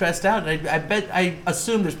so stressed out. And I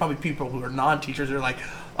assume there's probably people who are non-teachers that are like,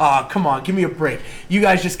 oh, come on, give me a break. You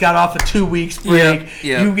guys just got off a 2 weeks break.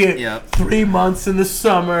 Yep, You get yep. 3 months in the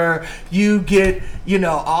summer. You get,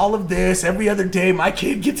 all of this. Every other day, my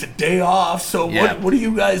kid gets a day off. So Yeah. what are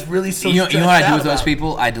you guys really so You know stressed what I do out with those about?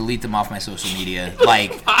 people? I delete them off my social media.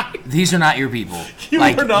 Like, these are not your people. You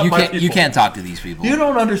like, are not you my can't you people. can't talk to these people. You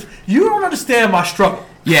don't understand my struggle.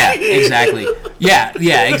 Yeah, exactly. Yeah,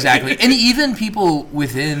 exactly. And even people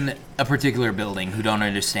within a particular building who don't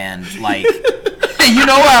understand, like, you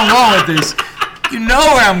know where I'm going with this. You know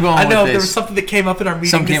where I'm going I know with there was this. something that came up in our meeting.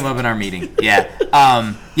 Something came up in our meeting. Yeah.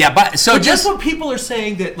 But so But just just when people are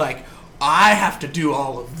saying that, like, I have to do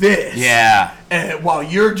all of this. yeah. And while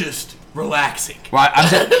you're just relaxing. Well,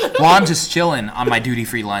 I'm just chilling on my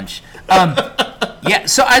duty-free lunch. Yeah,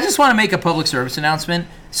 so I just want to make a public service announcement.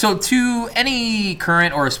 So to any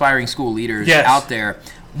current or aspiring school leaders Yes. out there,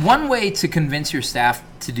 one way to convince your staff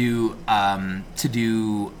to do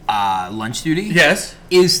lunch duty Yes.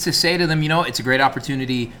 is to say to them, it's a great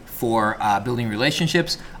opportunity for building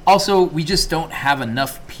relationships. Also, we just don't have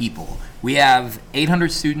enough people. We have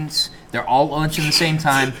 800 students. They're all lunching the same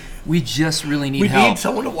time. We just really need We help. need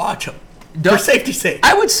someone to watch them. Don't- For safety's sake.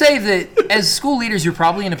 I would say that as school leaders, you're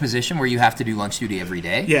probably in a position where you have to do lunch duty every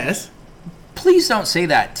day. Yes. Please don't say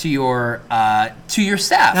that to your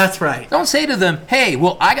staff. That's right. Don't say to them, "Hey,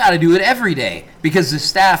 well, I got to do it every day," because the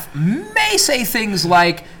staff may say things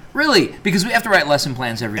like, "Really?" Because we have to write lesson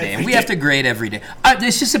plans every day, and Every we have day. to grade every day.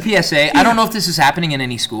 It's just a PSA. I don't know if this is happening in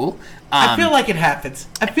any school. I feel like it happens.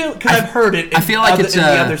 Because I've heard it. I feel like it's in the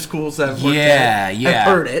other schools that I've worked yeah. at. I've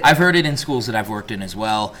heard it. I've heard it in schools that I've worked in as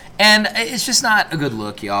well, and it's just not a good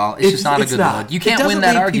look, y'all. It's just not a it's good not. look. You It can't doesn't win that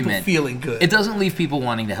leave people argument. feeling good. It doesn't leave people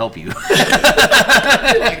wanting to help you.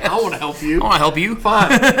 Like, I want to help you. I want to help you.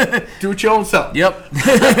 Fine. Do it your own self. Yep.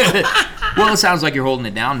 Well, it sounds like you're holding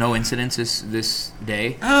it down. No incidents this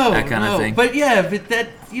day. Oh, that kind no. of thing. But yeah, but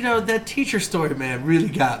that teacher story, man, really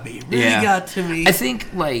got me. Really Yeah. got to me. I think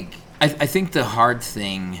I think the hard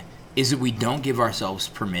thing is that we don't give ourselves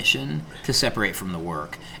permission to separate from the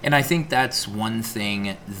work, and I think that's one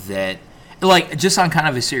thing that, like, just on kind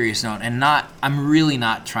of a serious note, and I'm really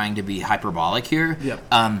not trying to be hyperbolic here. Yep.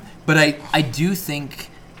 But I do think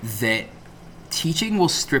that teaching will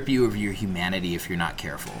strip you of your humanity if you're not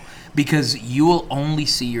careful, because you will only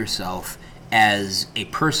see yourself as a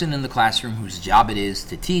person in the classroom whose job it is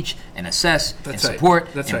to teach and assess and That's right. support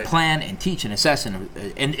That's and right. plan and teach and assess and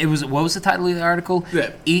it was, what was the title of the article? Yeah.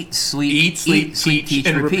 Eat, sleep, teach,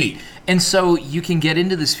 and repeat. And so you can get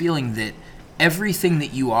into this feeling that everything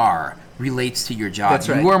that you are relates to your job. That's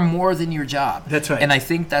right. You are more than your job. That's right. And I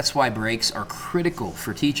think that's why breaks are critical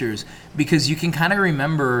for teachers, because you can kind of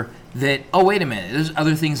remember that, oh, wait a minute, there's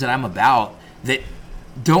other things that I'm about that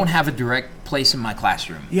don't have a direct place in my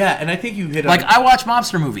classroom. Yeah, and I think you hit on Like, I watch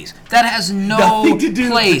mobster movies. That has no Nothing to do-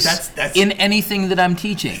 place that's- in anything that I'm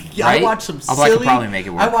teaching. Yeah, right? I watched some Although silly. I could probably make it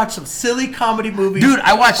work. I watched some silly comedy movies. Dude,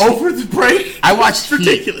 I watched over the break. I watched It's Heat.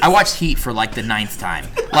 ridiculous. I watched Heat for like the 9th time.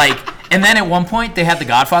 Like, and then at one point they had the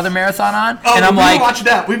Godfather marathon on, Oh, and I'm we like, watched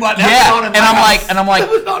that. We watched that. yeah, was on in and my I'm house. like, That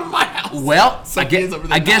was on in my house. well, Some I kids over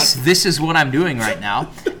there guess nodding. this is what I'm doing right now.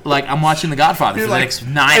 like I'm watching The Godfather You're for like- the next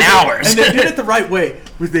 9 and hours. And they did it the right way.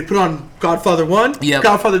 Was they put on Godfather 1, Yep.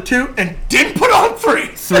 Godfather 2, and didn't put on 3.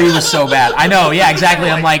 3 was so bad. I know, yeah, exactly.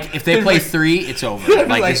 I'm like, if they They're play like- 3, it's over. I'd be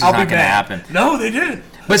Like, this is I'll not be going to mad. happen. No, they didn't.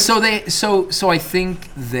 But so I think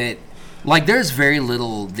that, like, there's very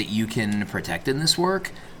little that you can protect in this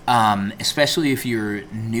work, especially if you're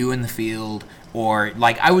new in the field, or,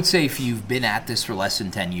 like, I would say if you've been at this for less than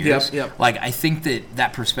 10 years. Yep. Like, I think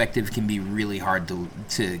that perspective can be really hard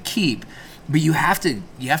to keep, but you have to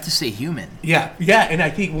stay human. Yeah, and I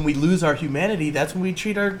think when we lose our humanity, that's when we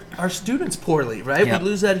treat our students poorly, right? Yep. We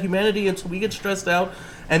lose that humanity, and so we get stressed out,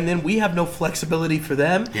 and then we have no flexibility for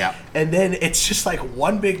them. Yeah. And then it's just like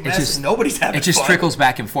one big mess, and nobody's having It just fun. trickles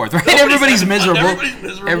back and forth, right? Nobody's Everybody's having fun.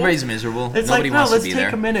 miserable. Everybody's miserable. Nobody It's like, no, wants let's to be take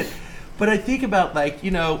there. a minute. But I think about, like,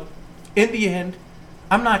 you know, in the end,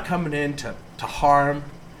 I'm not coming in to harm.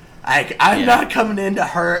 I'm not coming in to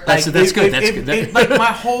hurt. That's good. That's good. Like,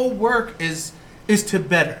 my whole work is to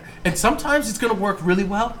better. And sometimes it's going to work really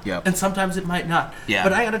well, Yep. and sometimes it might not. Yeah.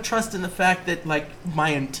 But I got to trust in the fact that, like, my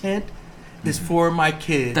intent is for my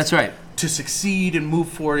kids. That's right. To succeed and move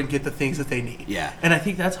forward and get the things that they need. Yeah. And I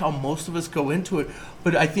think that's how most of us go into it.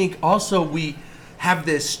 But I think also we have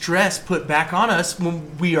this stress put back on us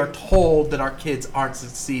when we are told that our kids aren't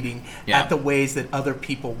succeeding Yeah. at the ways that other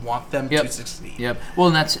people want them Yep. to succeed. Yep.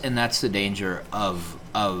 Well, and that's the danger of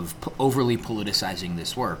overly politicizing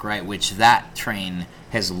this work, right? Which that train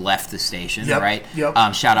has left the station, Yep. right?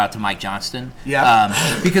 Yep. Shout out to Mike Johnston. Yeah.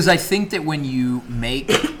 Because I think that when you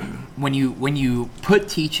make when you put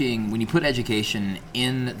teaching, when you put education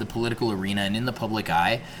in the political arena and in the public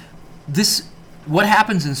eye, what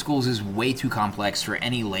happens in schools is way too complex for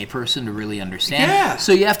any layperson to really understand. Yeah.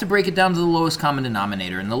 So you have to break it down to the lowest common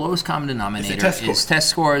denominator, and the lowest common denominator test is score. test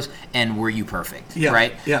scores and were you perfect, Yeah,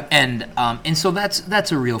 right? yeah. And so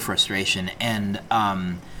that's a real frustration. And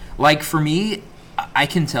like for me, I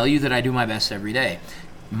can tell you that I do my best every day.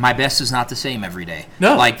 My best is not the same every day.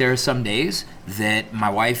 No. Like there are some days that my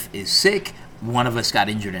wife is sick. One of us got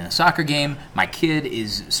injured in a soccer game. My kid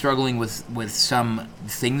is struggling with some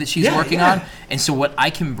thing that she's working on. And so what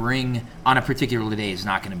I can bring on a particular day is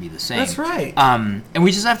not going to be the same. That's right. And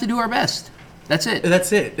we just have to do our best. That's it.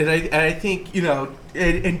 That's it. And I think, you know,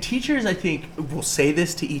 and teachers, I think, will say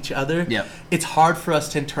this to each other. Yep. It's hard for us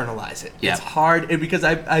to internalize it. Yep. It's hard because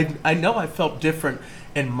I know I felt different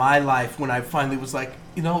in my life when I finally was like,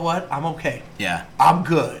 you know what? I'm okay. Yeah. I'm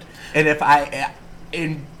good.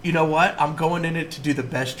 And you know what? I'm going in it to do the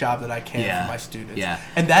best job that I can Yeah. for my students. Yeah.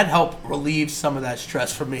 And that helped relieve some of that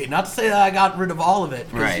stress for me. Not to say that I got rid of all of it.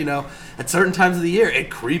 Because, Right. you know, at certain times of the year, it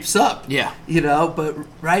creeps up. Yeah. You know, but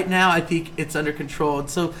right now, I think it's under control. And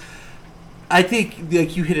so I think,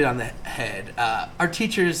 like, you hit it on the head. Our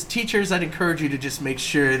teachers, I'd encourage you to just make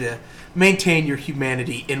sure to maintain your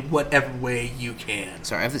humanity in whatever way you can.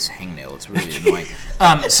 Sorry, I have this hangnail. It's really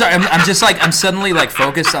annoying. Sorry, I'm suddenly like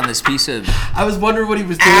focused on this piece of. I was wondering what he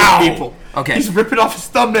was doing Ow! to people. Okay. He's ripping off his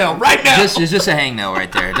thumbnail right now. There's just a hangnail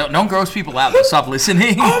right there. Don't gross people out. They'll stop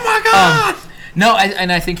listening. Oh my God! No,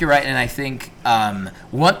 and I think you're right. And I think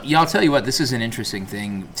I'll tell you what. This is an interesting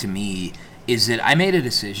thing to me. Is that I made a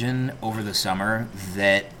decision over the summer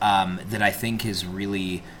that I think has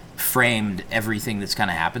really framed everything that's kind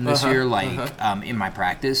of happened this year. Like in my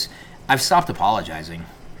practice, I've stopped apologizing.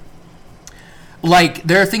 Like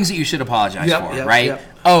there are things that you should apologize for, right? Yep.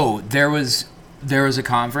 Oh, there was a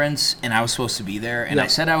conference and I was supposed to be there, and I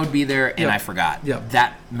said I would be there, and I forgot. Yep.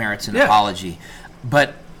 That merits an apology.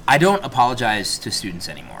 But I don't apologize to students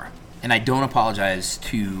anymore, and I don't apologize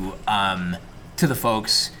to the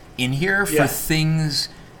folks in here for things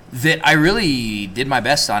that I really did my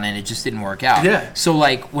best on and it just didn't work out. Yeah. So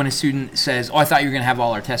like when a student says, "Oh, I thought you were gonna have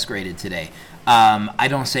all our tests graded today," I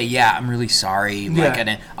don't say, "Yeah, I'm really sorry."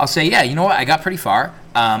 Like, I'll say, "Yeah, you know what? I got pretty far.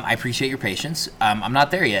 I appreciate your patience. I'm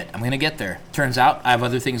not there yet. I'm gonna get there. Turns out I have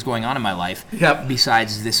other things going on in my life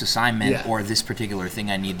besides this assignment or this particular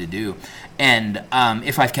thing I need to do." And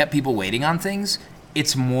if I've kept people waiting on things,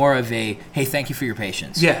 it's more of a, hey, thank you for your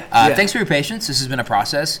patience. Thanks for your patience. This has been a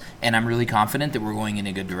process, and I'm really confident that we're going in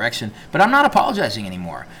a good direction. But I'm not apologizing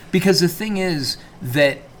anymore, because the thing is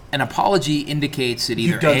that an apology indicates that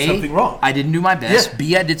either You've done A, something wrong. I didn't do my best,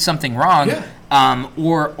 B, I did something wrong, Yeah.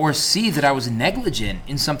 or C, that I was negligent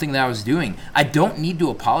in something that I was doing. I don't need to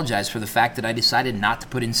apologize for the fact that I decided not to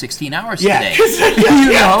put in 16 hours today.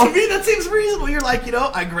 You know? To me, that seems reasonable. You're like, you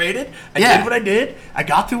know, I graded. I Yeah. did what I did. I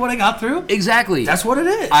got through what I got through. Exactly. That's what it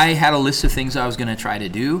is. I had a list of things I was going to try to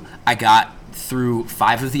do. I got through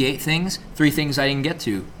 5 of the 8 things. 3 things I didn't get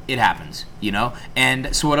to. It happens, you know.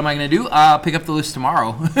 And so what am I going to do? Pick up the list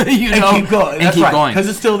tomorrow, you know, and keep going. and That's keep right, going because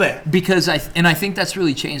it's still there. Because I think that's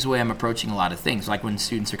really changed the way I'm approaching a lot of things. Like when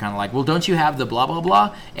students are kind of like, "Well, don't you have the blah blah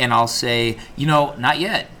blah?" And I'll say, "You know, not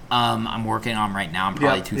yet. I'm working on 'em right now. I'm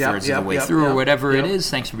probably 2/3 of the way through, or whatever it is.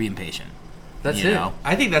 Thanks for being patient." That's you it. know?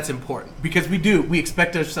 I think that's important because we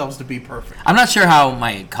expect ourselves to be perfect. I'm not sure how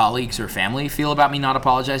my colleagues or family feel about me not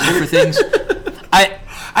apologizing for things.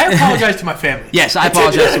 I apologize to my family. Yes, I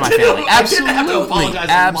apologize to my family. I didn't have to apologize a lot to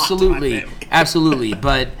my Absolutely. family. Absolutely.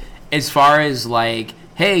 But as far as like,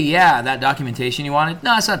 hey, yeah, that documentation you wanted,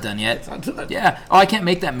 no, it's not done yet. It's not done. Yeah. Oh, I can't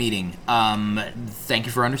make that meeting. Thank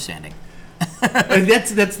you for understanding. And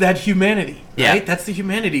that's that humanity, right? Yeah. That's the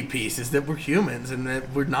humanity piece, is that we're humans and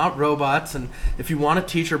that we're not robots. And if you want a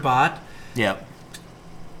teacher bot, Yeah.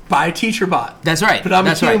 buy a teacher bot. That's right. But I'm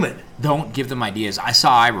That's a human. Right. Don't give them ideas. I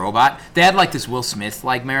saw iRobot. They had like this Will Smith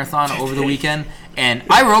like marathon over the weekend, and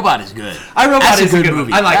iRobot is good. iRobot That's is a a good good one.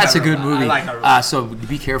 movie. I like That's a iRobot. good movie. I like iRobot. So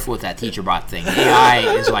be careful with that teacher bot thing. AI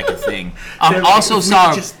is like a thing. They're like, Also if we saw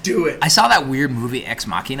could just do it. I saw that weird movie Ex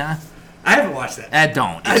Machina. I haven't watched that.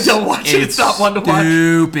 Don't. I don't watch it. It's not one to watch.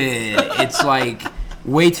 Stupid. It's like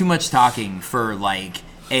way too much talking for like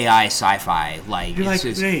AI sci-fi. Like You're it's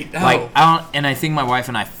like, just wait, no. like I don't. And I think my wife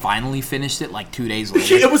and I finally finished it like 2 days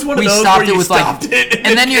later. It was one of we those stopped where it you with stopped like, it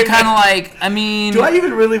and then you're came kind of back. like, I mean, Do I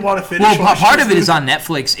even really want to finish? well, watching part this of it is movie? on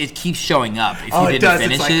Netflix. It keeps showing up if Oh, you it didn't does. It's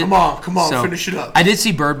finish like, it. come on, finish it up. I did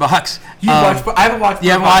see Bird Box. You watched, but I haven't watched.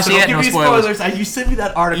 You haven't Bird Box, watched so it yet? Don't No give me spoilers. spoilers. You sent me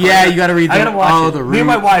that article. Yeah, you gotta read I gotta the- watch oh, it. the Me and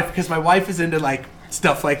my root. wife, because my wife is into like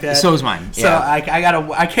stuff like that. So is mine. So Yeah.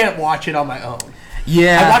 I can't watch it on my own.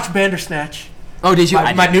 Yeah. I watched Bandersnatch. Oh, did you?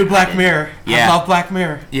 I My did. new I Black did. Mirror. Yeah. I love Black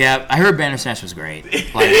Mirror. Yeah, I heard Bandersnatch was great.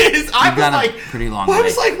 Like, It is. I you've was gone a like, pretty long I way.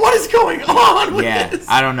 was like, what is going on with Yeah, this?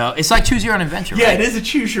 I don't know. It's like choose your own adventure. Yeah, right? it is a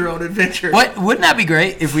choose your own adventure. What wouldn't that be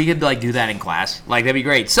great if we could like do that in class? Like that'd be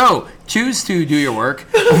great. So choose to do your work,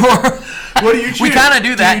 or What do you choose? we kind of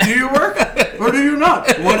do that. Do you do your work or do you not?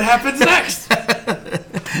 What happens next?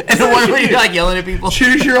 And the one where you're like yelling at people.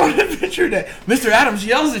 Choose your own adventure day. Mr. Adams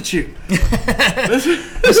yells at you.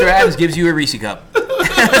 Mr. Adams gives you a Reese cup.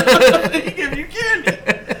 He gives you candy.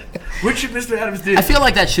 What should Mr. Adams do? I feel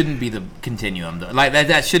like that shouldn't be the continuum, though. Like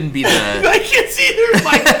that shouldn't be the. I can't see either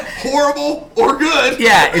like horrible or good.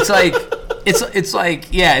 Yeah, it's like it's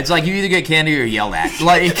like you either get candy or yelled at.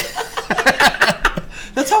 Like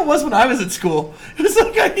That's how it was when I was at school. It was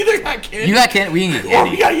like I either got candy you got candy, we didn't get or we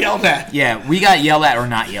candy. got yelled at. Yeah, we got yelled at or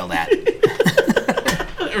not yelled at.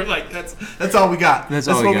 Or like that's all we got. That's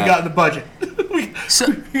That's all what we we got. got in the budget. So-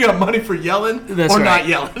 we got money for yelling That's or right. not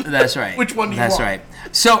yelling. That's right. Which one do you That's want? right.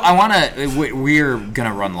 So I want to. We're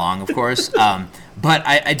gonna run long, of course, but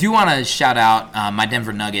I do want to shout out my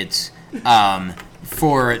Denver Nuggets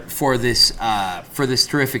for this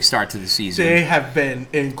terrific start to the season. They have been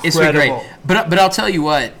incredible. It's been great. But I'll tell you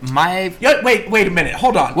what, my Yeah, wait a minute.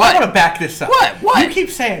 Hold on. What? I want to back this up. What? You keep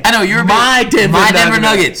saying. I know you're my Denver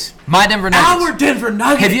Nuggets. My Denver Nuggets. Our Denver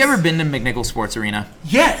Nuggets. Have you ever been to McNichols Sports Arena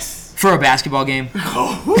Yes. for a basketball game?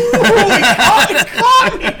 Caught me.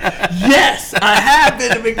 Yes, I have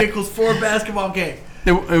been to McNichols for a basketball game.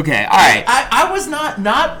 Okay, all right. I was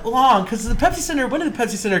not long because the Pepsi Center. When did the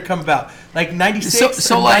Pepsi Center come about? Like 96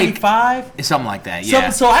 So or like 95? Something like that. Yeah.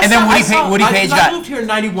 So I and saw, then Woody I Page I got moved here in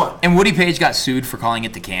 91. and Woody Page got sued for calling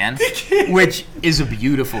it the can, which is a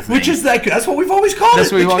beautiful thing. Which is like that's what we've always called it.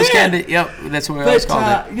 That's what we've the always can. called it. Yep, that's what we always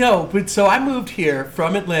called it. But so I moved here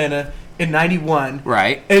from Atlanta in 91.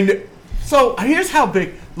 Right. And so here's how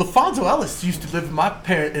big. LaFonso Ellis used to live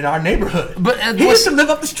in our neighborhood. But he used to live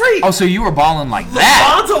up the street. Oh, so you were balling like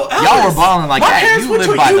that? LaFonso Ellis. Y'all were balling like that. You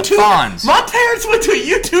lived by the Fonz. My parents went to a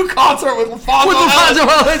U2 concert with LaFonso With Ellis. LaFonso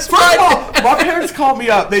Ellis. First of all, my parents called me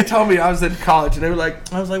up. They told me I was in college, and I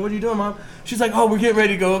was like, "What are you doing, Mom?" She's like, "Oh, we're getting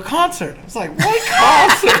ready to go to a concert." I was like, "What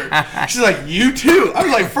concert?" She's like, "U2." I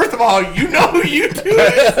was like, "First of all, you know who U2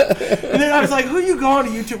 is." And then I was like, "Who you going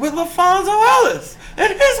to U2 with?" LaFonso Ellis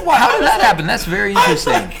and his wife. How did that happen? That's very I was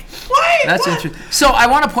interesting. like, what? That's interesting. So I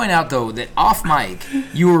want to point out, though, that off mic,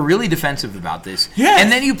 you were really defensive about this. Yes. And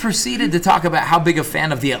then you proceeded to talk about how big a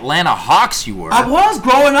fan of the Atlanta Hawks you were. I was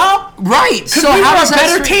growing up. Right. Because So we how were a does that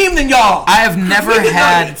better team than y'all. I have never We're the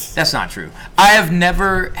had. Nuggets. That's not true. I've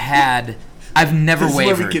never This is where we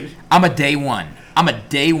wavered. get- I'm a day one. I'm a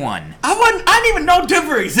day one. I didn't even know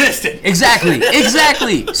Denver existed. Exactly.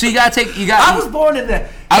 So you gotta take. I was born in the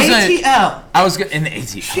ATL. In the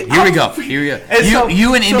ATL. Here we go. And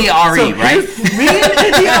you and India Ari, right? Me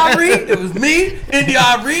and India Ari. It was me, India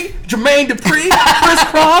Ari, Jermaine Dupri, Chris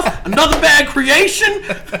Cross, another bad creation.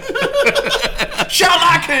 Shall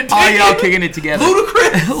I continue? All y'all kicking it together.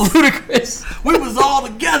 Ludicrous. We was all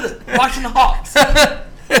together watching the Hawks.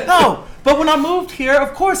 No. But when I moved here,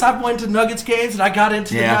 of course, I went to Nuggets games and I got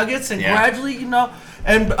into the Nuggets and gradually,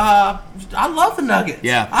 and I love the Nuggets.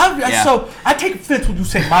 Yeah. So I take offense when you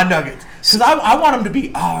say my Nuggets because I want them to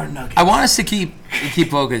be our Nuggets. I want us to keep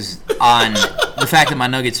focused on the fact that my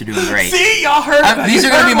Nuggets are doing great. See, y'all heard. These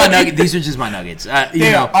are going to be my Nuggets. These are just my Nuggets.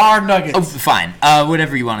 They are our Nuggets. Oh, fine.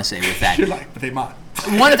 Whatever you want to say with that. You're like, but they mine.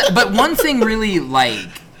 One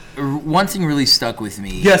thing really stuck with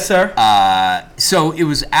me. Yes, sir. So it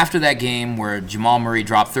was after that game where Jamal Murray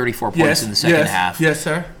dropped 34 points in the second half. Yes,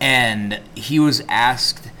 sir. And he was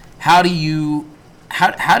asked, "How do you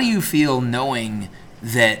feel knowing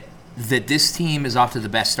that this team is off to the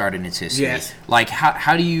best start in its history? Yes. Like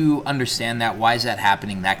how do you understand that? Why is that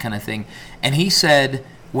happening? That kind of thing." And he said,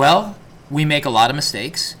 "Well, we make a lot of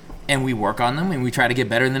mistakes." And we work on them, and we try to get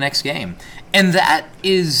better in the next game. And that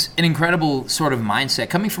is an incredible sort of mindset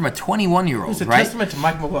coming from a 21-year-old, It's a right? testament to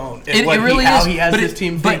Mike Malone. It really how is. he has but his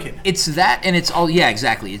team but thinking. it's that, and it's all,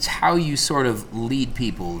 exactly. It's how you sort of lead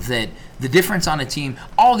people. That the difference on a team,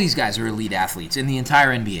 all these guys are elite athletes in the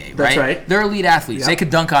entire NBA, right? That's right. They're elite athletes. Yep. They could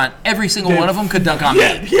dunk on, every single one of them could dunk on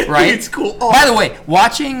me, right? It's cool. By the way,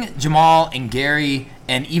 watching Jamal and Gary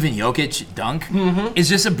and even Jokic dunk is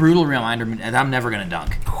just a brutal reminder that I'm never going to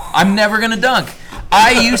dunk. I'm never going to dunk.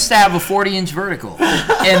 I used to have a 40-inch vertical,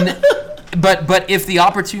 but if the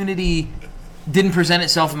opportunity didn't present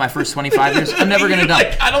itself in my first 25 years, I'm never going to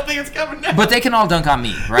dunk. I don't think it's coming now. But they can all dunk on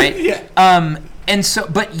me, right? Yeah. And so,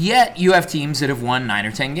 but yet you have teams that have won 9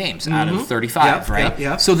 or 10 games out of 35, right?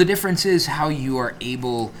 Yep. So the difference is how you are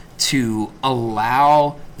able to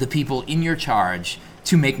allow the people in your charge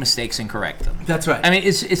to make mistakes and correct them. That's right. I mean,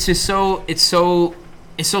 it's just so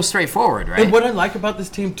straightforward, right? And what I like about this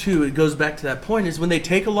team too, it goes back to that point, is when they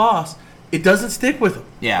take a loss, it doesn't stick with them.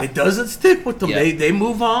 Yeah. It doesn't stick with them. Yeah. They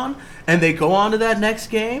move on and they go on to that next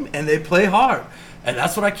game and they play hard. And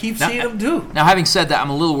that's what I keep seeing them do. Now, having said that,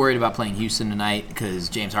 I'm a little worried about playing Houston tonight because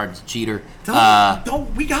James Harden's a cheater.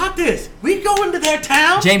 Don't. We got this. We go into their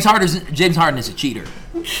town. James Harden is a cheater.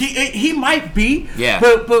 He might be. Yeah.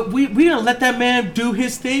 But we don't let that man do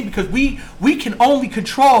his thing because we can only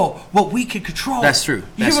control what we can control. That's true.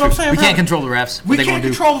 You hear what I'm saying? We can't control the refs. We can't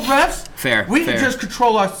control the refs. Fair. We can just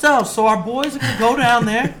control ourselves. So our boys are gonna go down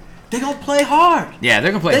there. They're going to play hard. Yeah,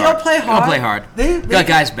 they're going to play hard. They're going to play hard. They got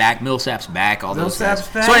guys back. Millsap's back. All those guys.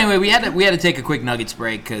 Back. So anyway, we had to take a quick Nuggets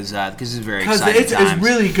break because it's a very exciting time. It's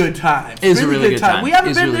really good time. It's a really good time. We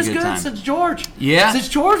haven't been this good since George. Yeah. Since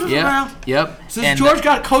George was around. Yep. Since George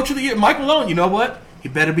got Coach of the Year. Mike Malone, you know what? He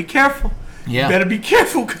better be careful. Yeah. You better be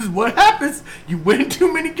careful because what happens? You win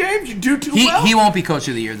too many games, you do too well. He won't be Coach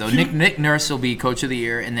of the Year, though. Nick Nurse will be Coach of the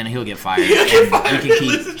Year, and then he'll get fired. He'll get fired.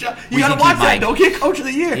 You got to watch that. Don't get Coach of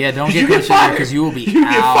the Year. Yeah, don't get Coach of the Year because you will be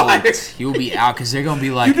out. You will be out because they're going to be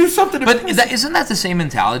like. You do something. But isn't that the same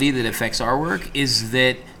mentality that affects our work? Is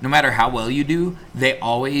that no matter how well you do, they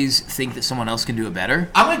always think that someone else can do it better?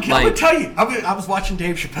 I'm going to tell you. I was watching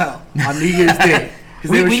Dave Chappelle on New Year's Day.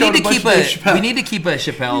 We need to keep a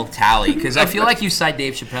Chappelle tally because I feel like you cite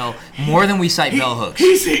Dave Chappelle more than we cite Bell Hooks.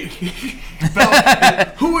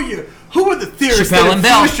 Who are you? Who are the theorists? Chappelle and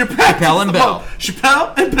Bell. Chappelle and Bell.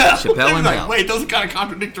 Chappelle and Bell. Chappelle and Bell. Wait, those are kind of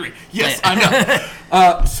contradictory. Yes, I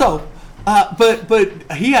know.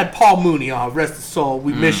 But he had Paul Mooney on. Rest his soul.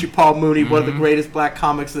 We miss you, Paul Mooney, one of the greatest black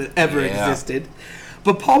comics that ever existed.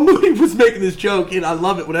 But Paul Mooney was making this joke, and I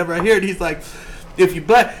love it. Whenever I hear it, he's like, if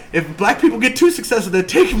black people get too successful, they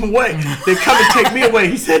take him away. They come and take me away.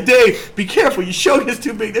 He said, Dave, be careful. Your show gets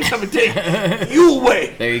too big. They come and take you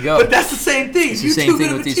away. There you go. But that's the same thing. It's the same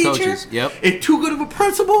thing with these coaches. Yep. If too good of a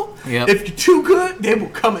principal, yep. If you're too good, they will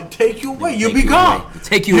come and take you away. You'll be gone.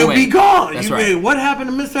 Take you away. You'll be gone. That's right. What happened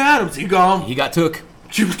to Mr. Adams? He gone. He got took.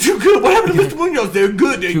 You were too good. What happened to Mr. Munoz? They're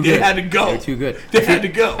good. They had to go. They're too good. They had to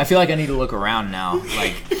go. I feel like I need to look around now.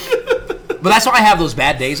 But that's why I have those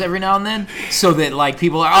bad days every now and then, so that like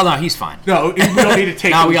people are, oh no, he's fine. No, we don't need to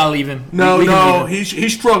take him. We gotta leave him. No, we leave him.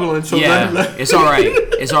 He's struggling. So it's all right.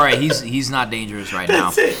 It's all right. He's not dangerous right now.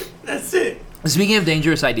 That's it. Speaking of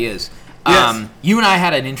dangerous ideas, Yes. You and I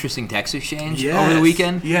had an interesting text exchange Yes. over the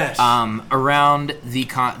weekend. Yes. Around the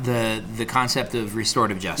concept of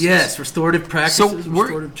restorative justice. Yes, restorative practices, So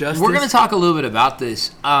restorative justice. we're going to talk a little bit about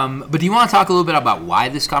this. But do you want to talk a little bit about why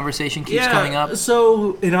this conversation keeps coming up?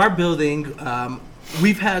 So in our building,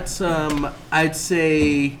 we've had some, I'd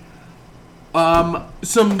say,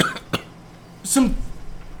 some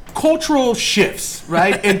cultural shifts,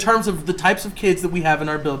 right, in terms of the types of kids that we have in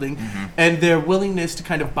our building and their willingness to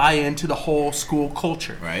kind of buy into the whole school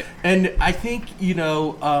culture. Right. And I think,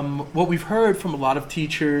 what we've heard from a lot of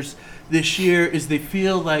teachers this year is they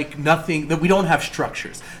feel like that we don't have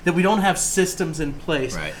structures, that we don't have systems in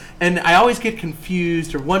place. Right. And I always get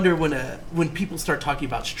confused or wonder when people start talking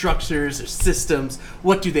about structures or systems,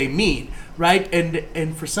 what do they mean, right?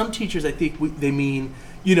 And for some teachers, I think they mean,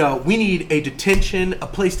 we need a detention, a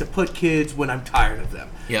place to put kids when I'm tired of them,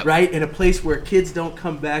 Yep. right? And a place where kids don't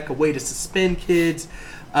come back, a way to suspend kids,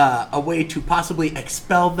 a way to possibly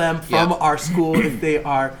expel them from Yep. our school if they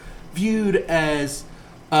are viewed as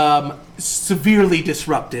severely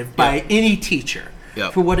disruptive by any teacher.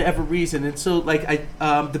 Yep. For whatever reason. And so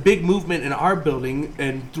the big movement in our building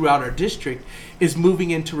and throughout our district is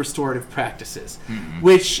moving into restorative practices,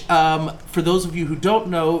 which for those of you who don't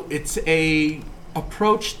know, it's a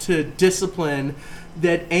approach to discipline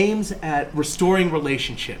that aims at restoring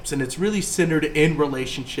relationships, and it's really centered in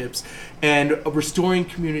relationships and restoring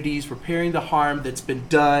communities, repairing the harm that's been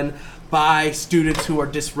done by students who are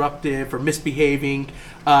disruptive or misbehaving,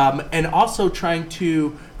 and also trying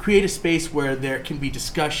to create a space where there can be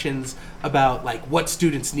discussions about what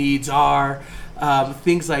students' needs are,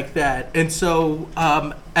 things like that. And so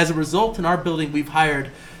as a result, in our building, we've hired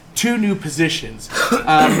 2 new positions,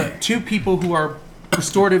 2 people who are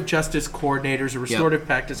restorative justice coordinators or restorative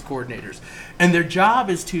practice coordinators. And their job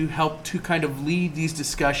is to help to kind of lead these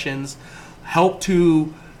discussions, help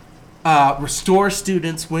to restore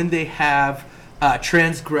students when they have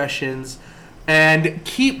transgressions, and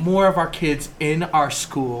keep more of our kids in our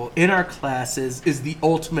school, in our classes, is the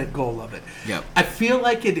ultimate goal of it. Yep. I feel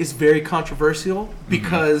like it is very controversial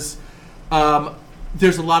because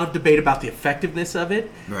there's a lot of debate about the effectiveness of it,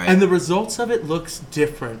 Right. and the results of it looks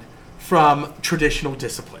different from traditional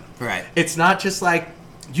discipline. Right. It's not just like,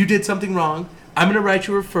 you did something wrong, I'm going to write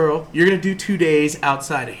you a referral, you're going to do 2 days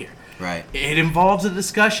outside of here. Right. It involves a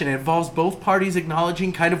discussion. It involves both parties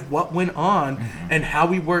acknowledging kind of what went on and how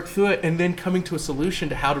we worked through it, and then coming to a solution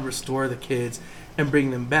to how to restore the kids and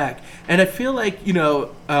bring them back. And I feel like,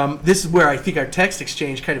 this is where I think our text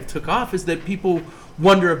exchange kind of took off, is that people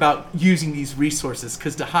wonder about using these resources,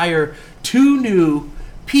 because to hire 2 new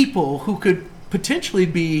people who could potentially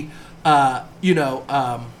be,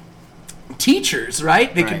 teachers,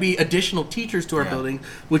 right? They could be additional teachers to our building,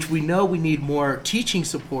 which we know we need more teaching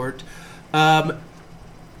support.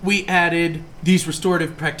 We added these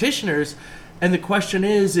restorative practitioners, and the question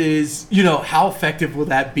is, how effective will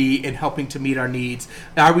that be in helping to meet our needs?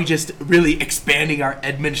 Are we just really expanding our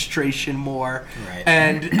administration more? Right.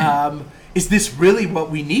 And is this really what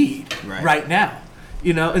we need right now?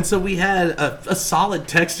 And so we had a solid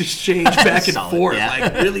text exchange back and forth,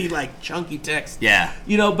 really chunky text. Yeah.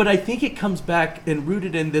 But I think it comes back and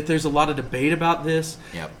rooted in that there's a lot of debate about this.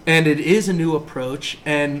 Yep. And it is a new approach,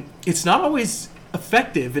 and it's not always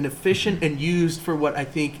effective and efficient and used for what I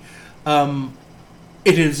think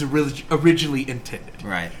it is originally intended.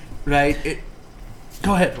 Right. Right?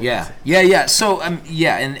 Go ahead. Yeah. So,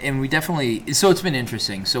 and we definitely, so it's been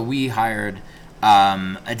interesting. So we hired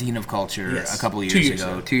a dean of culture a couple of years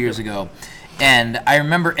ago, 2 years ago, and I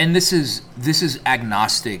remember, and this is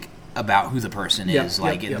agnostic about who the person is,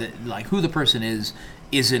 like who the person is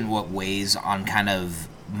isn't what weighs on kind of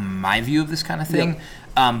my view of this kind of thing.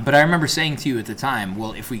 But I remember saying to you at the time,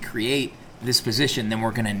 well, if we create this position, then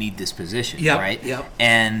we're going to need this position, right?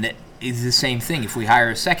 And it's the same thing. If we hire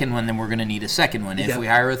a second one, then we're going to need a second one. If we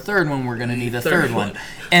hire a third one, we're going to need a third one.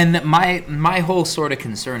 And my whole sort of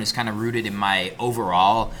concern is kind of rooted in my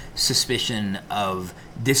overall suspicion of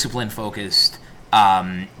discipline-focused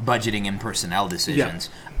budgeting and personnel decisions.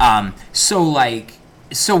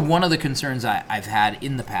 So one of the concerns I've had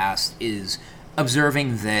in the past is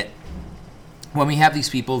observing that when we have these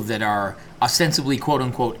people that are ostensibly,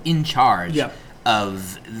 quote-unquote, in charge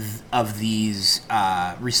of these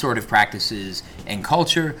restorative practices and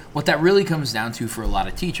culture, what that really comes down to for a lot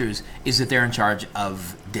of teachers is that they're in charge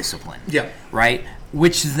of discipline. Right?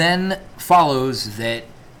 Which then follows that,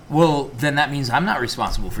 well, then that means I'm not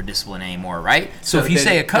responsible for discipline anymore, right? So if you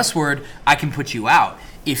say a cuss word, I can put you out.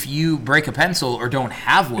 If you break a pencil or don't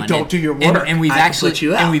have one, don't do your work, and we've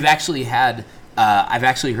actually had I've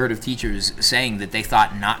actually heard of teachers saying that they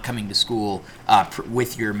thought not coming to school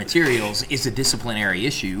with your materials is a disciplinary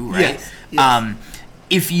issue, right? Yes.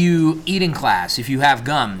 If you eat in class, if you have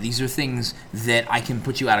gum, these are things that I can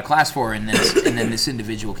put you out of class for, and then this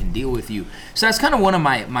individual can deal with you. So that's kind of one of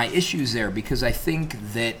my issues there, because I think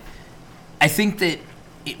that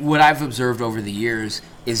what I've observed over the years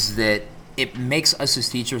is that it makes us as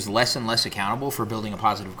teachers less and less accountable for building a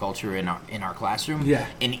positive culture in our classroom. Yeah.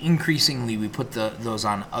 And increasingly we put those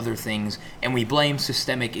on other things, and we blame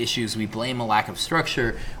systemic issues, we blame a lack of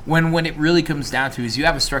structure, when it really comes down to is you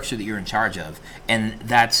have a structure that you're in charge of. And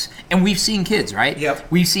we've seen kids, right? Yep.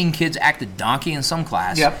 We've seen kids act a donkey in some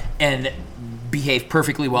class. Yep. And behave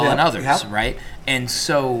perfectly well in Yep. others, Yep. right? And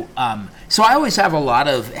so I always have a lot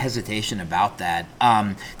of hesitation about that.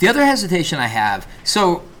 The other hesitation I have,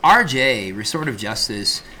 so RJ, restorative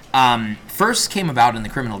justice, first came about in the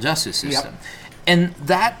criminal justice system. Yep. And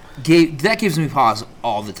that gives me pause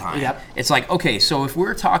all the time. Yep. It's like, okay, so if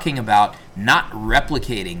we're talking about not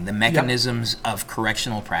replicating the mechanisms of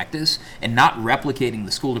correctional practice and not replicating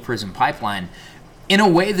the school to prison pipeline, in a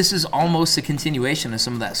way, this is almost a continuation of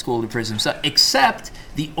some of that school to prison stuff, except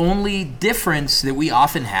the only difference that we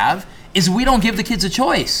often have is we don't give the kids a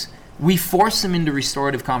choice. We force them into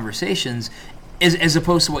restorative conversations as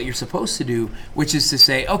opposed to what you're supposed to do, which is to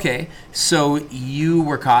say, okay, so you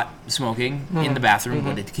were caught smoking in the bathroom.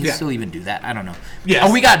 But did the kids still even do that? I don't know. Yes.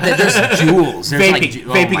 Oh, we got there's Juuls. There's Vaping.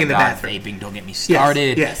 oh Vaping my in the God, bathroom. Vaping, don't get me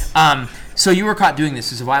started. Yes. So you were caught doing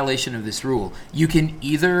this. As a violation of this rule. You can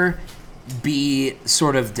either be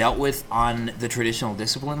sort of dealt with on the traditional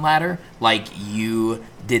discipline ladder, like you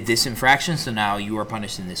did this infraction, so now you are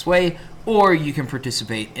punished in this way, or you can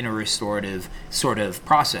participate in a restorative sort of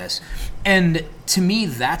process. And to me,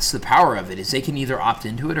 that's the power of it, is they can either opt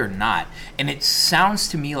into it or not. And it sounds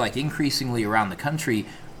to me like increasingly around the country,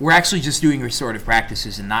 we're actually just doing restorative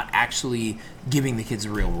practices and not actually giving the kids a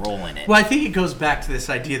real role in it. Well, I think it goes back to this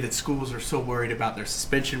idea that schools are so worried about their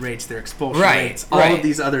suspension rates, their expulsion Right, rates, all right. of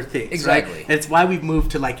these other things. Exactly. Right? And it's why we've moved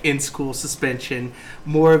to like in-school suspension,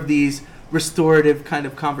 more of these restorative kind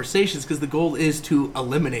of conversations, because the goal is to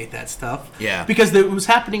eliminate that stuff. Yeah. Because it was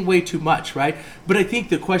happening way too much, right? But I think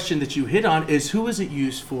the question that you hit on is, who is it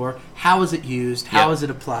used for? How is it used? How Yep. is it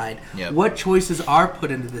applied? Yep. What choices are put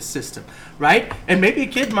into this system, right? And maybe a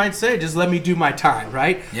kid might say, just let me do my time,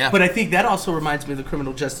 right? Yeah. But I think that also reminds me of the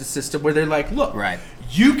criminal justice system, where they're like, look, Right.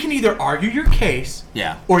 you can either argue your case,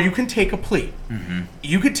 Yeah. or you can take a plea.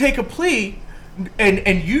 You could take a plea,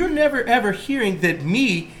 and you're never ever hearing that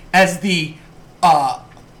me as the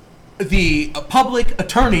public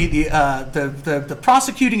attorney, the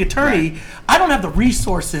prosecuting attorney, Right. I don't have the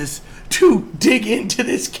resources to dig into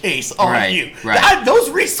this case on Right, you. right. Those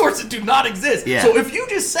resources do not exist. Yeah. So if you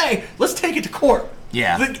just say, let's take it to court,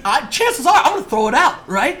 Yeah. chances are I'm going to throw it out,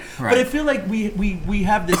 right? Right. But I feel like we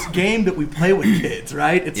have this game that we play with kids,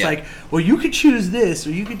 right? It's Yeah. like, well, you could choose this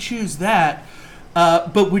or you could choose that.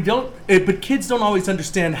 But we don't. But kids don't always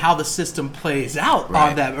understand how the system plays out Right.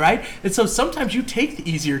 on that, right? And so sometimes you take the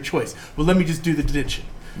easier choice. Well, let me just do the detention.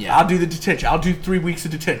 Yeah. I'll do the detention. I'll do 3 weeks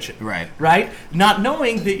of detention. Right. Right. Not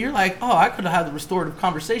knowing that you're like, oh, I could have had the restorative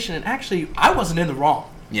conversation, and actually, I wasn't in the wrong.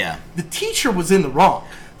 Yeah. The teacher was in the wrong.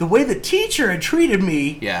 The way the teacher had treated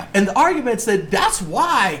me, Yeah. and the arguments that's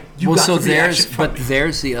why you got the reaction from me.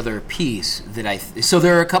 there's the other piece that so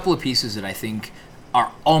there are a couple of pieces that I think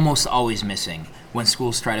are almost always missing when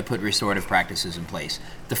schools try to put restorative practices in place.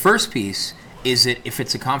 The first piece is that if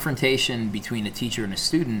it's a confrontation between a teacher and a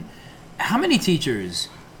student, how many teachers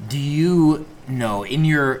do you know in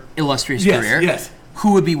your illustrious Yes, career yes.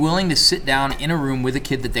 who would be willing to sit down in a room with a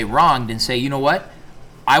kid that they wronged and say, you know what?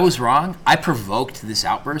 I was wrong. I provoked this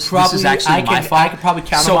outburst. This is actually my fault. I could probably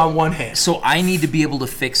count them on one hand. So I need to be able to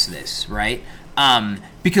fix this, right?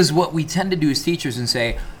 Because what we tend to do as teachers and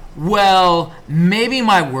say, well, maybe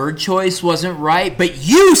my word choice wasn't right, but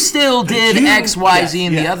you still did you- X, Y, yes, Z,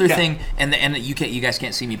 and the yeah, other yeah. thing, and you guys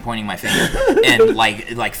can't see me pointing my finger and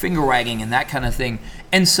like finger wagging and that kind of thing.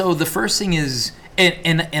 And so the first thing is,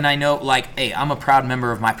 and I know, like, hey, I'm a proud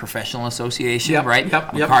member of my professional association, Yep, right? yep,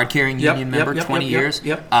 I'm a yep. card-carrying Yep, union yep, member, yep, 20 yep, years.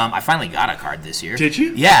 yep. I finally got a card this year. Did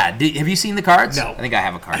you? Yeah. Have you seen the cards? No. I think I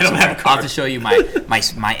have a card. I don't somewhere. have a I'll card. have to show you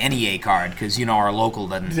my NEA card, because our local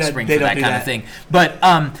doesn't Yeah, spring they for don't that do kind that. of thing.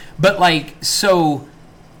 But like so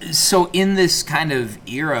in this kind of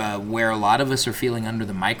era where a lot of us are feeling under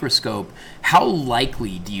the microscope, how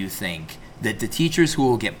likely do you think that the teachers who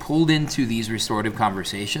will get pulled into these restorative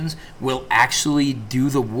conversations will actually do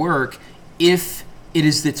the work if it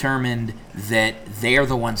is determined that they are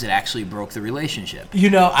the ones that actually broke the relationship?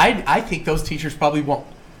 I think those teachers probably won't.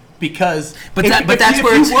 because But that's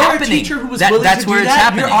where it's happening. If you were a teacher who was willing to do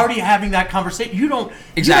that, you're already having that conversation. You don't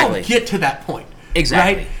get to that point.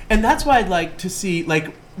 Exactly. Right? And that's why I'd like to see,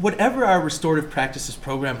 like, whatever our restorative practices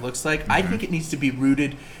program looks like, I think it needs to be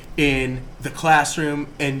rooted in the classroom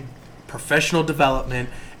and professional development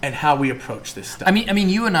and how we approach this stuff. I mean,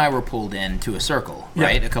 you and I were pulled into a circle,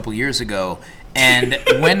 right, a couple years ago, and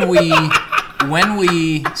when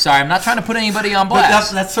we, sorry, I'm not trying to put anybody on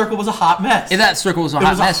blast. That circle was a hot mess. That circle was a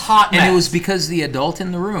hot mess, and it was because the adult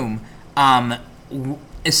in the room,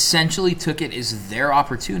 essentially took it as their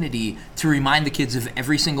opportunity to remind the kids of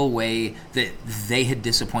every single way that they had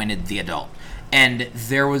disappointed the adult, and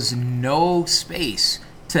there was no space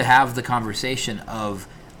to have the conversation of,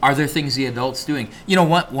 are there things the adult's doing? You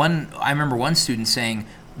know, I remember one student saying,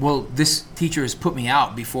 well, this teacher has put me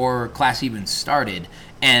out before class even started,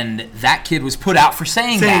 and that kid was put out for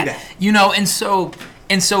saying that. You know, and so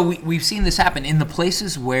we've seen this happen in the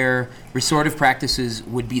places where restorative practices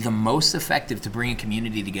would be the most effective to bring a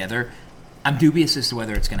community together. I'm dubious as to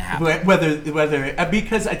whether it's going to happen. Whether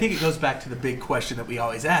because I think it goes back to the big question that we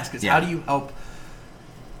always ask is, how do you help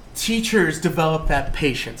teachers develop that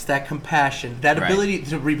patience, that compassion, that ability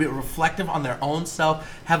to be reflective on their own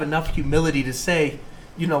self, have enough humility to say,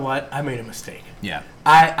 you know what, I made a mistake. Yeah.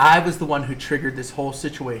 I was the one who triggered this whole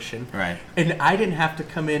situation. Right. And I didn't have to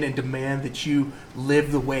come in and demand that you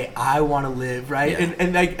live the way I want to live, right? Yeah.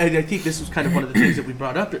 And I think this was kind of one of the things that we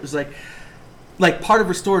brought up. It was like part of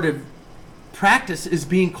restorative practice is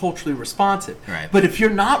being culturally responsive. Right. But if you're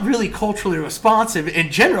not really culturally responsive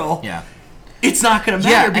in general, it's not going to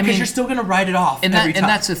matter because you're still going to write it off every time. And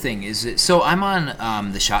that's the thing is that, so I'm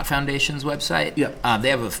on the Schott Foundation's website. Yep. They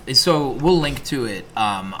have so we'll link to it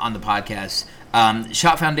on the podcast.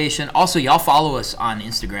 Schott Foundation. Also, y'all follow us on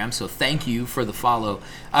Instagram, so thank you for the follow.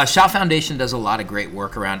 Schott Foundation does a lot of great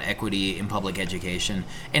work around equity in public education,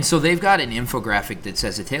 and so they've got an infographic that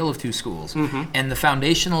says A Tale of Two Schools. And the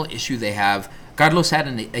foundational issue they have, Carlos had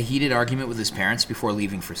a heated argument with his parents before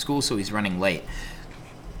leaving for school, so he's running late.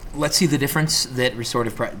 Let's see the difference that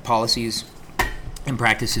restorative policies and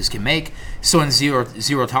practices can make. So in zero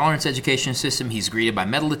tolerance education system, he's greeted by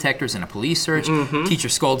metal detectors and a police search. Teacher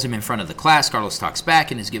scolds him in front of the class. Carlos talks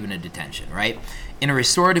back and is given a detention, right? In a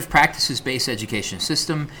restorative practices-based education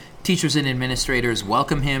system, teachers and administrators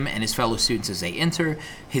welcome him and his fellow students as they enter.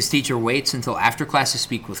 His teacher waits until after class to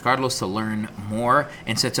speak with Carlos to learn more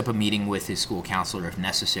and sets up a meeting with his school counselor if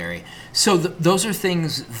necessary. So those are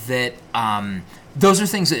things that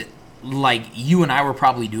like you and I were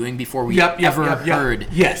probably doing before we ever heard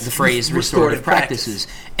the phrase restorative practices.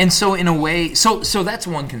 And so in a way, so that's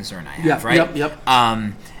one concern I have, right?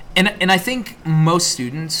 And I think most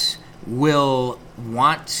students will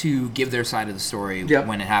want to give their side of the story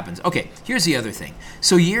when it happens. Okay, here's the other thing.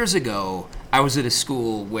 So years ago, I was at a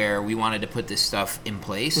school where we wanted to put this stuff in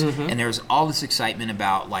place, and there was all this excitement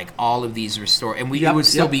about like all of these and it was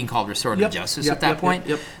still being called restorative justice at that point.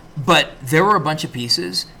 But there were a bunch of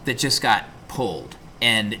pieces that just got pulled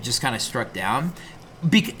and just kind of struck down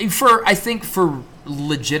I think for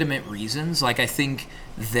legitimate reasons. Like I think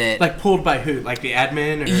that pulled by who? Like the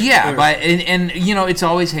admin? And you know, it's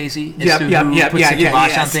always hazy as to who puts the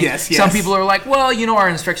kibosh on things. Some people are like, well, you know, our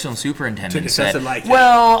instructional superintendent said,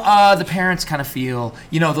 the parents kind of feel,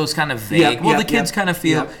 you know, those kind of vague. The kids kind of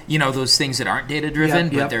feel, you know, those things that aren't data driven,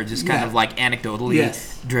 but they're just kind of like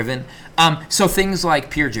anecdotally driven. So things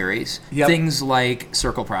like peer juries, things like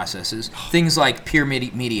circle processes, things like peer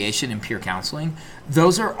mediation and peer counseling,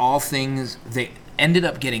 those are all things that ended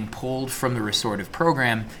up getting pulled from the restorative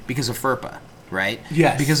program because of FERPA, right?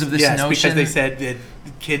 Yes. Because of this notion because they said that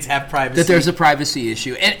kids have privacy. That there's a privacy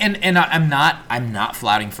issue. And I'm not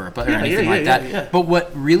flouting FERPA or anything like that. But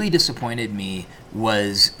what really disappointed me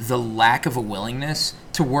was the lack of a willingness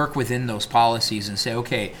to work within those policies and say,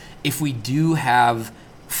 okay, if we do have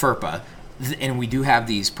FERPA and we do have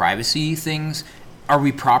these privacy things, are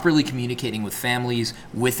we properly communicating with families,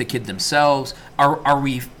 with the kid themselves? Are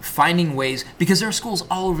we finding ways? Because there are schools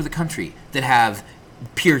all over the country that have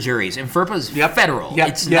peer juries, and FERPA's federal.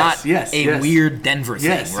 It's not a weird Denver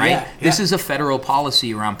thing, right? This is a federal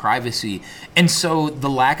policy around privacy. And so the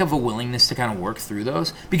lack of a willingness to kind of work through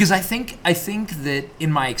those, because I think that in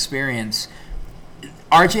my experience,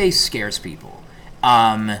 RJ scares people.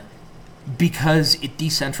 Because it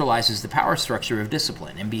decentralizes the power structure of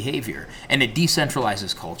discipline and behavior, and it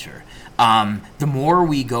decentralizes culture. The more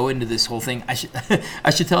we go into this whole thing, I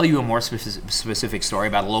should tell you a more specific story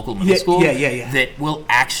about a local middle school that will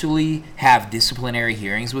actually have disciplinary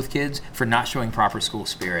hearings with kids for not showing proper school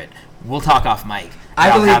spirit We'll talk off mic. I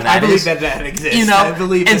about believe how that is. that exists. You know, I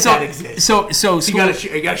believe and that exists. So You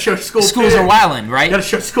gotta show school schools spirit. are wildin', right? You gotta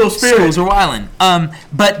show school spirit. Schools are wildin'.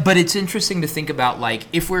 But it's interesting to think about, like,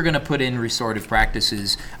 if we're going to put in restorative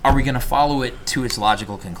practices, are we going to follow it to its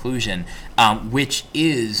logical conclusion, which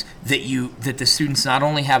is that the students not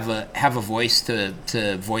only have a voice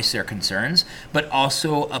to voice their concerns, but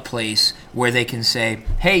also a place where they can say,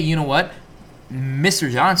 hey, you know what, Mr.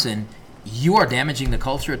 Johnson, you are damaging the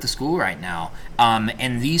culture at the school right now.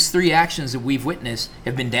 And these 3 actions that we've witnessed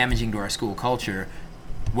have been damaging to our school culture.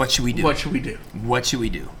 What should we do? What should we do? What should we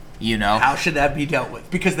do? You know? How should that be dealt with?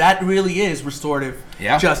 Because that really is restorative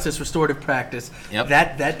Yeah. justice, restorative practice. Yep.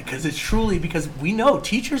 That because it's truly, because we know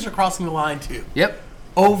teachers are crossing the line too. Yep.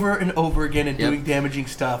 Over and over again and Yep. doing damaging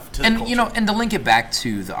stuff to the And culture. you know, and to link it back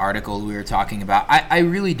to the article we were talking about, I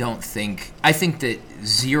really don't think, I think that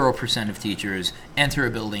 0% of teachers enter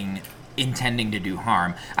a building intending to do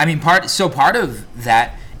harm. I mean, part of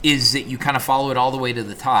that is that you kind of follow it all the way to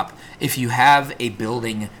the top. If you have a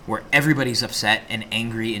building where everybody's upset and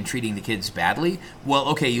angry and treating the kids badly, well,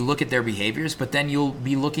 okay, you look at their behaviors, but then you'll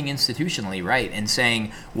be looking institutionally, right, and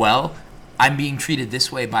saying, well, I'm being treated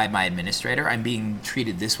this way by my administrator. I'm being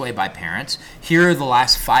treated this way by parents. Here are the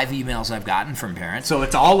last 5 emails I've gotten from parents. So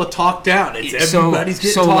it's all a talk down. It's everybody's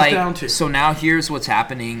getting talked down to. So now here's what's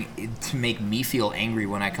happening to make me feel angry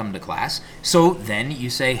when I come to class. So then you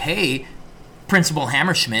say, hey, Principal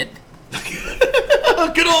Hammerschmidt,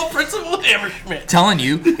 Good old Principal Hammerschmidt. telling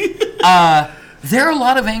you, there are a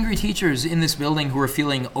lot of angry teachers in this building who are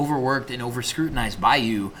feeling overworked and over-scrutinized by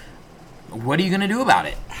you. What are you going to do about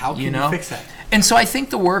it? How can you fix that? And so I think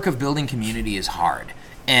the work of building community is hard.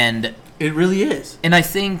 And It really is. And I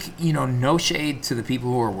think, no shade to the people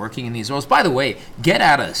who are working in these roles. By the way, get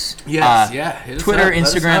at us. Yes, yeah. Hit us Twitter, up, let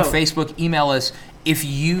us Instagram, know. Facebook, email us. If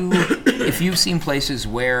you've seen places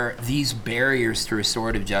where these barriers to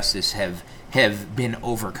restorative justice have been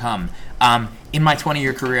overcome. In my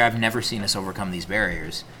 20-year career, I've never seen us overcome these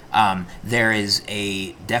barriers. There is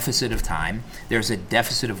a deficit of time. There's a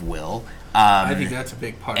deficit of will. I think that's a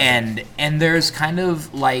big part of it. And there's kind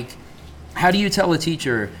of like, how do you tell a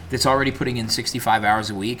teacher that's already putting in 65 hours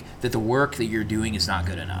a week that the work that you're doing is not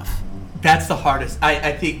good enough? That's the hardest.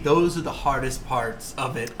 I think those are the hardest parts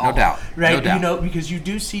of it all. No doubt. Right? No doubt. You know, because you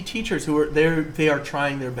do see teachers who are they are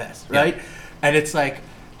trying their best, Yeah. right? And it's like,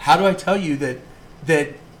 how do I tell you that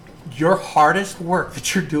your hardest work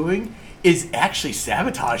that you're doing is actually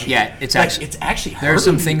sabotaging you? Yeah, it's Like, actually it's actually there are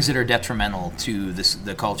some hurting you. things that are detrimental to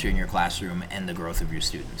the culture in your classroom and the growth of your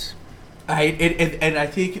students. And I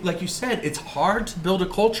think, like you said, it's hard to build a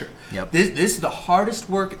culture. Yep. This is the hardest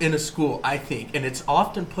work in a school, I think, and it's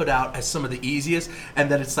often put out as some of the easiest, and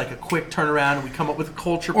that it's like a quick turnaround, and we come up with a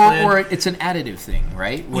culture plan. Or it's an additive thing,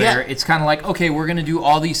 right? Where it's kind of like, okay, we're going to do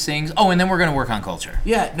all these things. Oh, and then we're going to work on culture.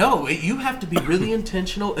 Yeah, no, you have to be really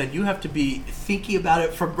intentional, and you have to be thinking about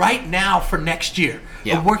it from right now for next year.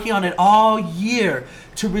 Yeah. We're working on it all year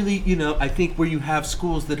to really, I think where you have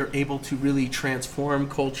schools that are able to really transform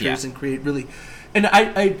cultures Yeah. and create really, and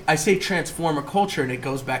I say transform a culture, and it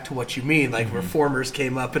goes back to what you mean, like reformers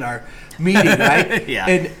came up in our meeting, right? Yeah.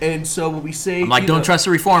 And so when we say, I'm like, don't trust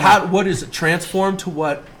a reformer. what is it? Transform to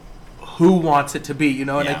what? Who wants it to be?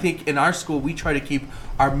 And I Yeah. think in our school we try to keep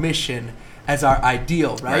our mission as our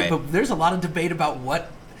ideal, right? Right. But there's a lot of debate about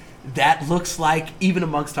what that looks like, even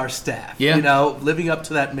amongst our staff. Yeah. Living up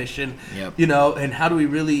to that mission. Yep. And how do we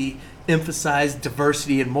really emphasize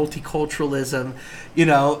diversity and multiculturalism?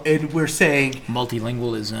 And we're saying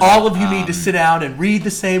Multilingualism. all of you need to sit down and read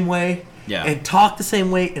the same way. Yeah. And talk the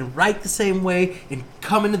same way, and write the same way, and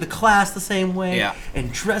come into the class the same way, Yeah.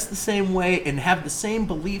 and dress the same way, and have the same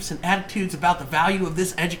beliefs and attitudes about the value of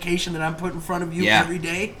this education that I'm putting in front of you Yeah. every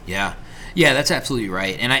day. Yeah, that's absolutely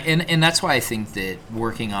right, and that's why I think that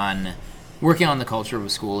working on the culture of a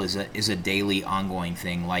school is a daily, ongoing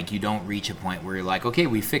thing. Like, you don't reach a point where you're like, okay,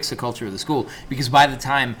 we fixed the culture of the school, because by the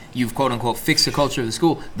time you've quote unquote fixed the culture of the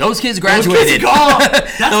school, those kids graduated.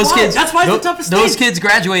 That's why it's the toughest Those thing. kids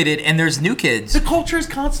graduated, and there's new kids. The culture is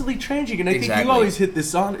constantly changing, and I think Exactly. you always hit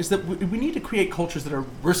this on, is that we need to create cultures that are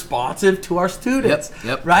responsive to our students.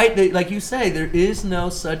 Yep. Right? Like you say, there is no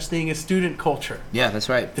such thing as student culture. Yeah, that's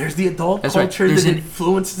right. There's the adult That's right. culture There's that an-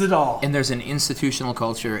 influences it all. And there's an institutional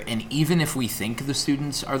culture, and even if if we think the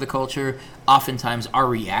students are the culture, oftentimes our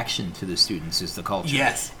reaction to the students is the culture.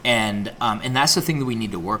 Yes. And that's the thing that we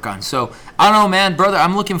need to work on. So I don't know, man, brother.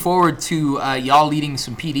 I'm looking forward to y'all leading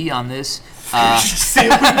some PD on this. See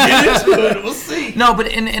if we can get into it. We'll see. No, but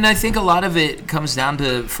and I think a lot of it comes down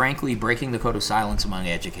to, frankly, breaking the code of silence among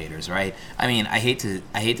educators, right? I mean, I hate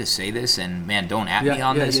to say this, and man, don't at me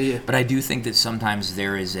on this, but I do think that sometimes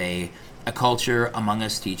there is a culture among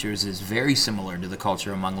us teachers is very similar to the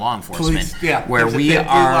culture among law enforcement, where we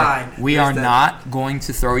are not going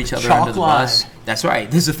to throw each other under the bus. That's right.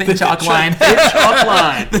 There's a thin chalk line. Thin chalk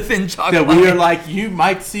line. The thin chalk that line. we are like, you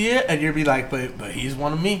might see it, and you'll be like, but he's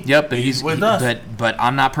one of me. Yep, but he's with us. But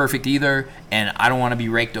I'm not perfect either, and I don't want to be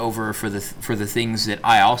raked over for the things that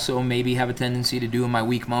I also maybe have a tendency to do in my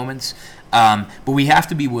weak moments. But we have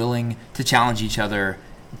to be willing to challenge each other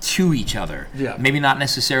to each other. Yeah. Maybe not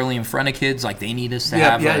necessarily in front of kids, like they need us to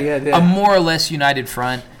have a more or less united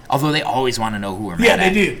front. Although they always want to know who we're mad at. Yeah,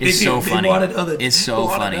 they do. It's so funny. It's so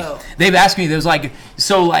funny. They've asked me, there's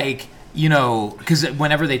like, you know, because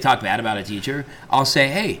whenever they talk bad about a teacher, I'll say,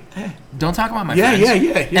 hey, don't talk about my friends.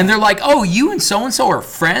 Yeah. And they're like, oh, you and so-and-so are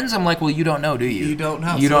friends? I'm like, well, you don't know, do you? You don't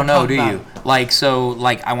know. You don't know, do you? Like,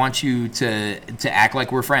 I want you to act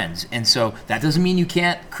like we're friends. And so that doesn't mean you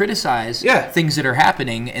can't criticize things that are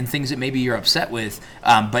happening and things that maybe you're upset with.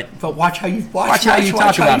 But watch how you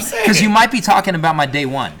talk about it. Because you might be talking about my day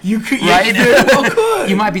one. You could, right? Could.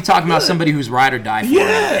 You might be talking about somebody who's ride or die for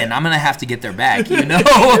it, and I'm going to have to get their back, you know?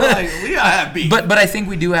 We are happy. But I think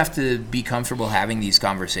we do have to be comfortable having these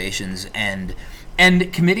conversations and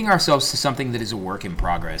committing ourselves to something that is a work in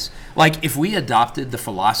progress. Like if we adopted the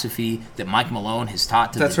philosophy that Mike Malone has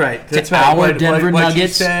taught to our Denver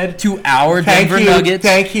Nuggets,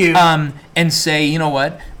 Thank you. And say, you know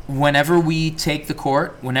what? Whenever we take the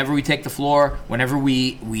court, whenever we take the floor, whenever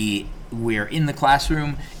we're in the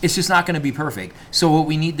classroom, it's just not going to be perfect. So what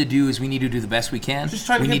we need to do is we need to do the best we can.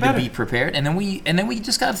 We need to be prepared, and then we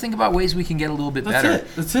just got to think about ways we can get a little bit better.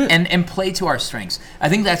 That's it. And play to our strengths. I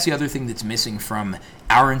think that's the other thing that's missing from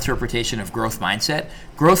our interpretation of growth mindset.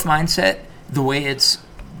 Growth mindset, the way it's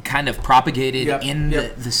kind of propagated in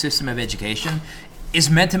the system of education, is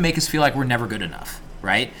meant to make us feel like we're never good enough.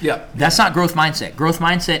 Right? Yeah. That's not growth mindset. Growth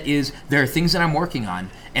mindset is there are things that I'm working on,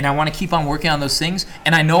 and I want to keep on working on those things.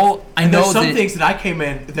 And I know there's some things that I came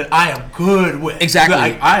in that I am good with.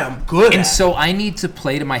 Exactly. I am good and at. So I need to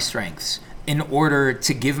play to my strengths in order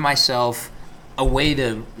to give myself a way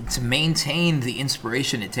to maintain the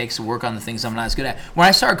inspiration it takes to work on the things I'm not as good at. When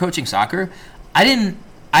I started coaching soccer, I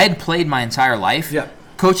had played my entire life. Yeah.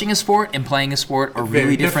 Coaching a sport and playing a sport are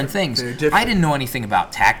really different things. Very different. I didn't know anything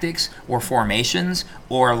about tactics or formations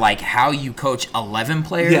or like how you coach 11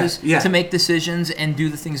 players to make decisions and do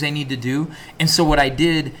the things they need to do. And so what I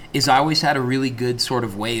did is I always had a really good sort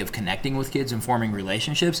of way of connecting with kids and forming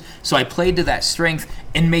relationships. So I played to that strength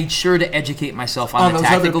and made sure to educate myself on the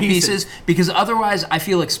tactical pieces, because otherwise I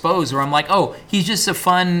feel exposed, or I'm like, oh, he's just a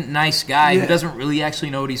fun, nice guy who doesn't really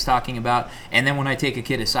actually know what he's talking about. And then when I take a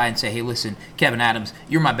kid aside and say, hey, listen, Kevin Adams,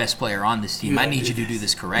 you're my best player on this team. I need you to do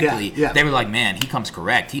this correctly. They were like, man, he comes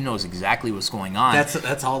correct. He knows exactly what's going on.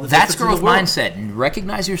 That's all. That's growth mindset. And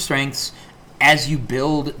recognize your strengths as you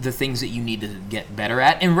build the things that you need to get better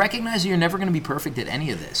at, and recognize that you're never going to be perfect at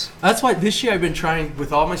any of this. That's why this year I've been trying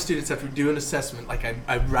with all my students after doing assessment. Like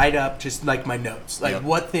I write up just like my notes, like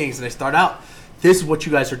what things, and I start out. This is what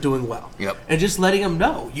you guys are doing well. Yep. And just letting them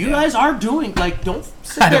know you guys are doing, like, don't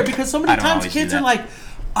sit there, because so many times kids are like,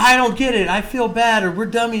 I don't get it, I feel bad, or we're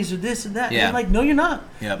dummies, or this and that. And I'm like, no, you're not.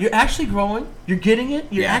 Yep. You're actually growing. You're getting it.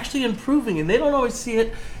 You're actually improving, and they don't always see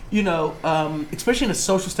it. You know, especially in a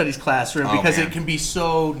social studies classroom, because it can be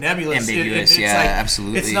so nebulous. Ambiguous, it's like,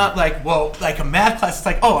 absolutely. It's not like, well, like a math class, it's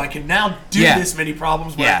like, oh, I can now do this many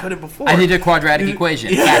problems where I couldn't before. I did a quadratic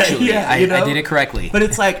equation, actually. I did it correctly. But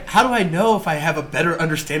it's like, how do I know if I have a better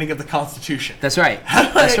understanding of the Constitution? That's right.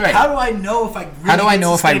 How do I know if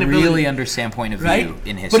I really understand point of view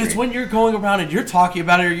in history? But it's when you're going around and you're talking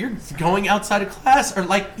about it, or you're going outside of class, or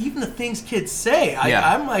like even the things kids say.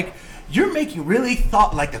 I'm like, you're making really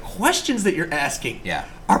like the questions that you're asking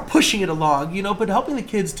are pushing it along, you know, but helping the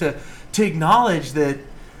kids to acknowledge that,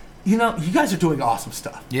 you know, you guys are doing awesome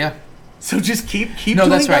stuff. Yeah. So just keep doing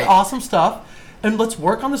that awesome stuff, and let's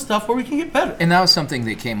work on the stuff where we can get better. And that was something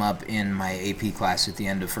that came up in my AP class at the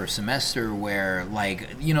end of first semester, where, like,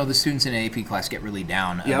 you know, the students in an AP class get really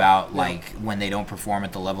down about, like, when they don't perform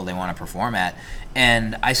at the level they want to perform at.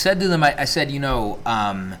 And I said to them, I said, you know,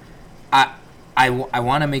 I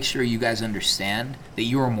want to make sure you guys understand that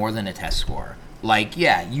you are more than a test score. Like,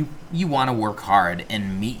 yeah, you want to work hard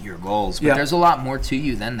and meet your goals, but Yep. there's a lot more to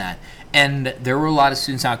you than that. And there were a lot of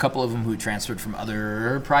students, now a couple of them who transferred from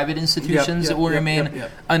other private institutions that will remain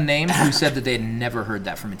unnamed, who said that they had never heard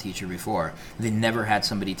that from a teacher before. They never had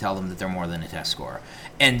somebody tell them that they're more than a test score.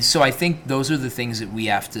 And so I think those are the things that we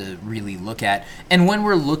have to really look at. And when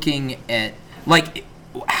we're looking at, like,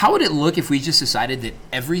 how would it look if we just decided that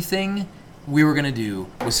everything we were going to do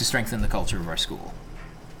was to strengthen the culture of our school?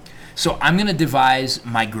 So I'm going to devise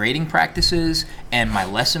my grading practices and my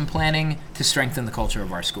lesson planning to strengthen the culture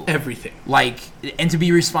of our school. Everything. Like, and to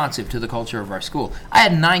be responsive to the culture of our school. I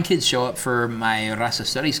had 9 kids show up for my Raza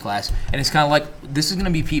Studies class, and it's kind of like, this is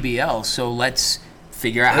going to be PBL, so let's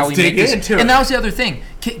figure out how we make this. Into it. And that was the other thing.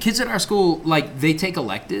 Kids at our school, like, they take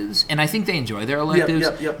electives, and I think they enjoy their electives,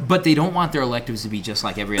 but they don't want their electives to be just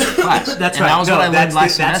like every other class. That's and right. that was what I learned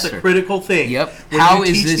last That's semester. the critical thing. Yep. When How you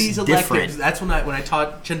is teach this these electives, different? that's when I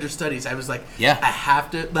taught gender studies. I was like, Yeah. I have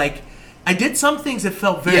to, like, I did some things that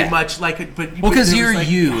felt very much like it, but well, because it was you're like,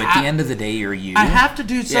 you. At the end of the day, you're you. I have to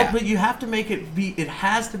do something, Yeah. but you have to make it be. It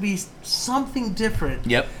has to be something different.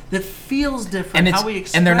 Yep. That feels different. And, how we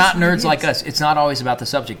express and they're not what it nerds like is. us. It's not always about the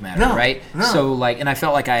subject matter, No, right? no. So, like, and I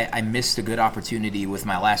felt like I missed a good opportunity with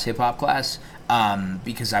my last hip-hop class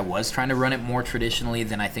because I was trying to run it more traditionally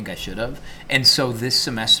than I think I should have. And so this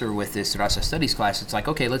semester with this Raza Studies class, it's like,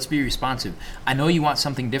 okay, let's be responsive. I know you want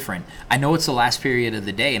something different. I know it's the last period of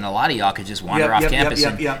the day, and a lot of y'all could just wander off campus.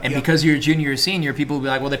 And because you're a junior or senior, people will be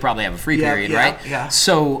like, well, they probably have a free period, right? Yeah.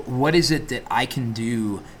 So what is it that I can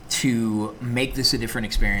do to make this a different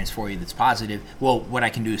experience for you that's positive? Well, what I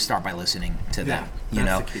can do is start by listening to them, you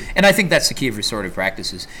know? the key. And I think that's the key of restorative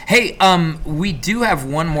practices. Hey, we do have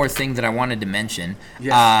one more thing that I wanted to mention.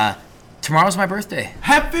 Yes. Tomorrow's my birthday.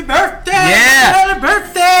 Happy birthday! Yeah. Happy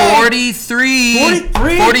birthday! 43.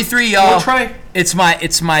 43, y'all. We'll try. It's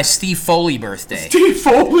my Steve Foley birthday. Steve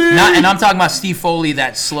Foley! And I'm talking about Steve Foley,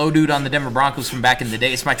 that slow dude on the Denver Broncos from back in the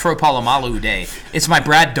day. It's my Troy Polamalu day. It's my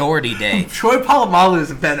Brad Doherty day. Troy Polamalu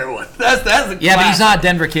is a better one. That's a Yeah, but he's classic. not a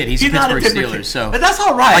Denver kid. He's a not Pittsburgh Denver Steelers. kid. So, But that's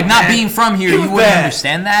all right. like, not man. being from here, He you was wouldn't bad.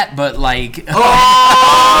 understand that. But like,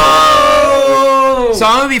 Oh! so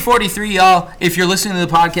I'm gonna be 43, y'all. If you're listening to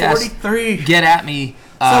the podcast, 43. get at me.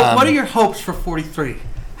 So, what are your hopes for 43?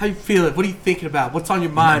 How you feeling? What are you thinking about? What's on your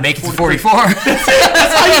mind? Make it to 43? 44.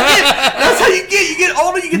 That's how you get. You get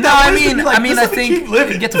older. You get No, that I wisdom. mean, You're like, I "Just let me think keep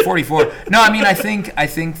living." get to 44. No, I mean, I think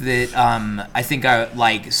that I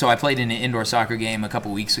like. So I played in an indoor soccer game a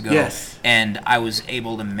couple weeks ago. Yes. And I was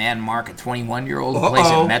able to man mark a 21-year-old who plays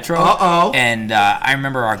at Metro. And I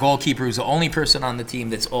remember our goalkeeper, who's the only person on the team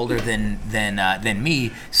that's older than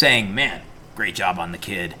me, saying, "Man, great job on the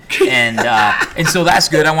kid." And so that's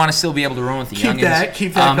good. I want to still be able to run with the youngins.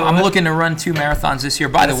 Keep that going. I'm looking to run 2 marathons this year.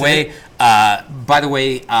 By the way,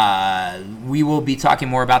 we will be talking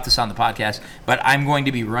more about this on the podcast, but I'm going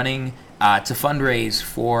to be running to fundraise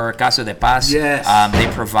for Casa de Paz. Yes. They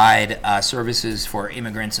provide services for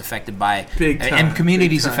immigrants affected by Big time, and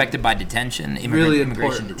communities big time. affected by detention, Really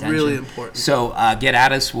immigration important, detention. really important. So get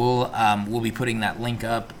at us. We'll be putting that link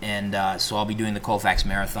up, and so I'll be doing the Colfax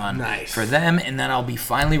Marathon Nice. for them, and then I'll be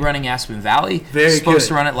finally running Aspen Valley. Very Supposed good.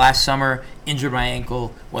 to run it last summer, injured my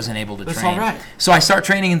ankle, wasn't able to That's train. all right. So I start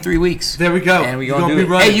training in 3 weeks. There we go. And we You're gonna gonna do be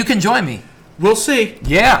it. running. Hey, you can join me. We'll see.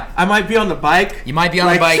 Yeah. I might be on the bike. You might be on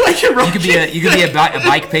Like- the bike. like you're you could be a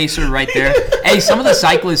bike pacer right there. Hey, some of the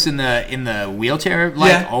cyclists in the wheelchair,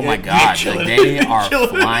 like, Yeah, oh my yeah, god, you're like, killing they it. are You're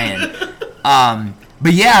killing flying.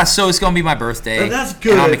 But yeah, so it's gonna be my birthday. That's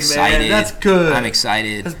good, and I'm man. excited. That's good. I'm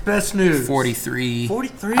excited. That's best news. 43.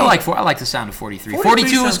 43. I like the sound of 43. 43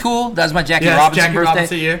 42 was sounds- cool. That was my Jackie Yes, Robinson Jackie birthday.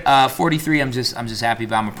 Robinson year. 43. I'm just happy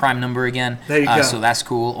about. I'm a prime number again. There you go. So that's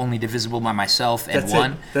cool. Only divisible by myself and That's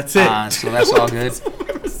one. it. That's it. So that's all good.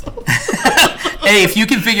 Hey, if you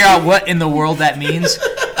can figure out what in the world that means,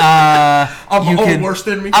 I'm you my own can- worst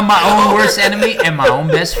enemy. I'm my own worst enemy and my own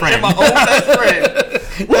best friend. my own best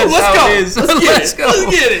friend. Well, That's let's how go. it is. Let's Let's get go. it.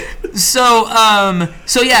 Let's get it.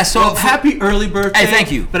 So yeah. So Well, happy early birthday. Hey,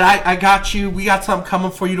 thank you. But I got you. We got something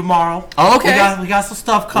coming for you tomorrow. Oh, okay. We got some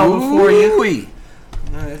stuff coming for you. Ooh-wee.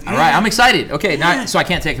 All right, I'm excited. Okay, now so I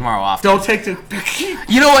can't take tomorrow off. Don't take the.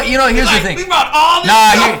 You know what? Here's the thing. We brought all this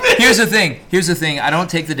Nah, stuff in. here's the thing. I don't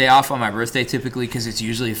take the day off on my birthday typically because it's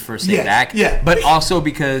usually the first day Yeah, back. yeah. But also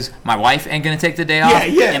because my wife ain't gonna take the day off. Yeah,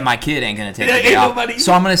 yeah. And my kid ain't gonna take Yeah, the day ain't off. nobody-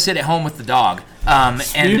 So I'm gonna sit at home with the dog. And Me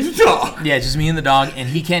and the dog. yeah, just me and the dog, and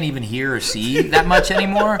he can't even hear or see that much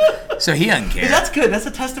anymore. So he doesn't care. That's good. That's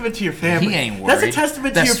a testament to your family. He ain't That's a worried.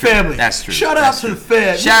 testament That's to your true. family. That's true. Shout That's out to true. the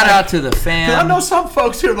fam. Shout out to the fam. I know some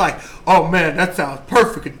folks who are like, oh man, that sounds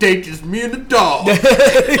perfect. A date just me and the dog.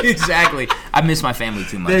 Exactly. I miss my family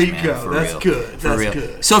too much. There you man, go. For That's real. good. For That's real.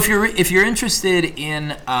 good. So if you're interested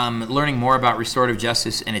in learning more about restorative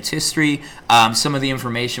justice and its history, some of the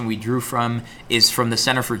information we drew from is from the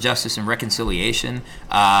Center for Justice and Reconciliation,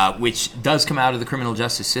 which does come out of the criminal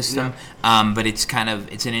justice system, but it's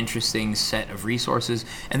an interesting set of resources.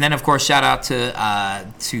 And then of course, shout out to I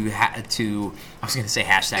was going to say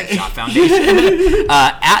hashtag Shot Foundation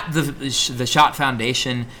at the Shot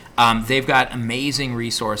Foundation. They've got amazing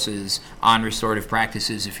resources on restorative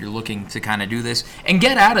practices if you're looking to kind of do this. And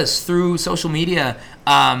get at us through social media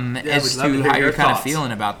as to how you're kind of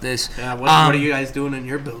feeling about this. Yeah, what are you guys doing in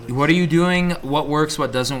your building? What are you doing? What works?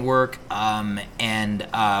 What doesn't work? And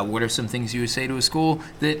what are some things you would say to a school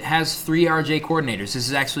that has 3 RJ coordinators? This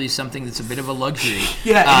is actually something that's a bit of a luxury.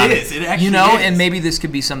 Yeah, it is. It actually is. And maybe this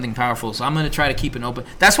could be something powerful. So I'm going to try to keep an open.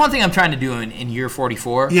 That's one thing I'm trying to do in year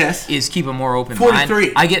 44. Yes. Is keep a more open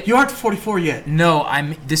 43. mind. You aren't 44 yet. No,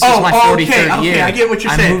 This is my 43rd year. Okay, I get what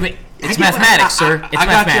you're saying. Moving. It's mathematics, sir. It's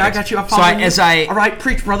mathematics. I got you. I'm following you. All right,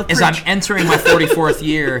 preach, brother, preach. As I'm entering my 44th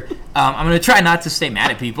year, I'm going to try not to stay mad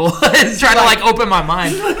at people. Try to open my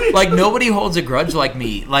mind. Nobody holds a grudge like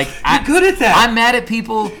me. You're good at that. I'm mad at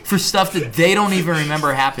people for stuff that they don't even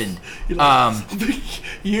remember happened.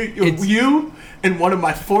 You and one of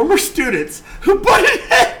my former students who butted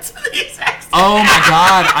heads. Oh my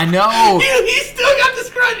God, I know. He still got this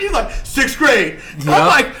grudge. He's like 6th grade. Yep. I'm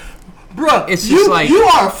like, bruh, it's just you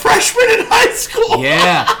are a freshman in high school.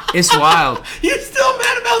 Yeah, it's wild. You're still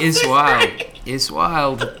mad about It's 6th wild. grade. It's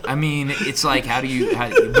wild. I mean, it's like,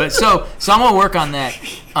 so I'm gonna work on that.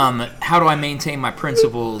 How do I maintain my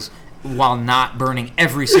principles while not burning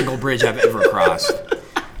every single bridge I've ever crossed?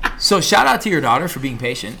 So shout out to your daughter for being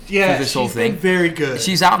patient through this whole thing. Been very good.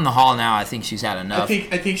 She's out in the hall now. I think she's had enough.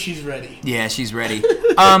 I think she's ready. Yeah, she's ready.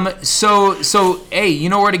 So hey, you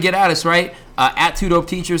know where to get at us, right? At 2 Dope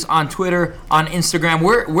Teachers on Twitter, on Instagram.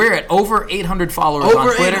 We're at over 800 followers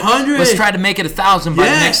on Twitter. 800. Let's try to make it 1,000 by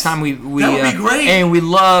the next time we that would be great. And we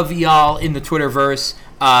love y'all in the Twitterverse.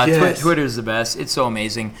 Twitter is the best. It's so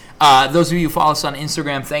amazing. Those of you who follow us on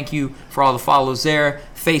Instagram, thank you for all the follows there.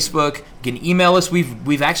 Facebook, you can email us.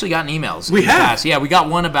 We've actually gotten emails. We have. Past. Yeah, we got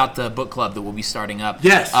one about the book club that we'll be starting up.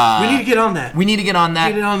 Yes, we need to get on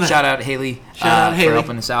that. Shout out Haley. For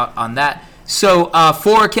helping us out on that. So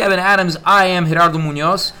for Kevin Adams, I am Gerardo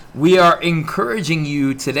Munoz. We are encouraging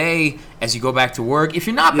you today as you go back to work. If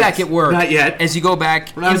you're not back at work, not yet. As you go back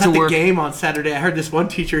when I was into at work, the game on Saturday, I heard this one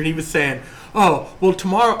teacher and he was saying, "Oh, well,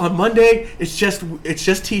 tomorrow on Monday it's just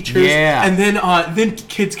teachers, and then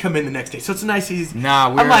kids come in the next day, so it's a nice easy."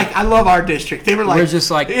 I'm like, I love our district. They were like, we're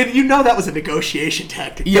just like, that was a negotiation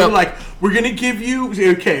tactic. Yep. They were like, we're gonna give you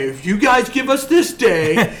if you guys give us this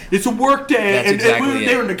day, it's a work day,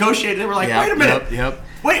 they were negotiating. They were like, wait a minute,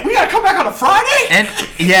 wait, we gotta come back on a Friday, and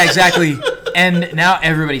yeah, exactly. And now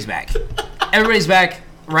everybody's back. Everybody's back.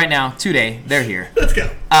 Right now, today, they're here. Let's go.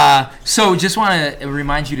 So just want to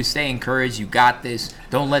remind you to stay encouraged. You got this.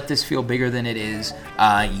 Don't let this feel bigger than it is.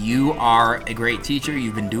 You are a great teacher.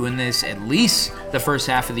 You've been doing this at least the first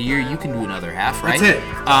half of the year. You can do another half, right?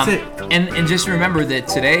 That's it. And just remember that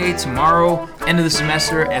today, tomorrow, end of the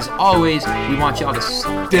semester, as always, we want y'all to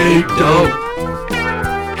stay dope.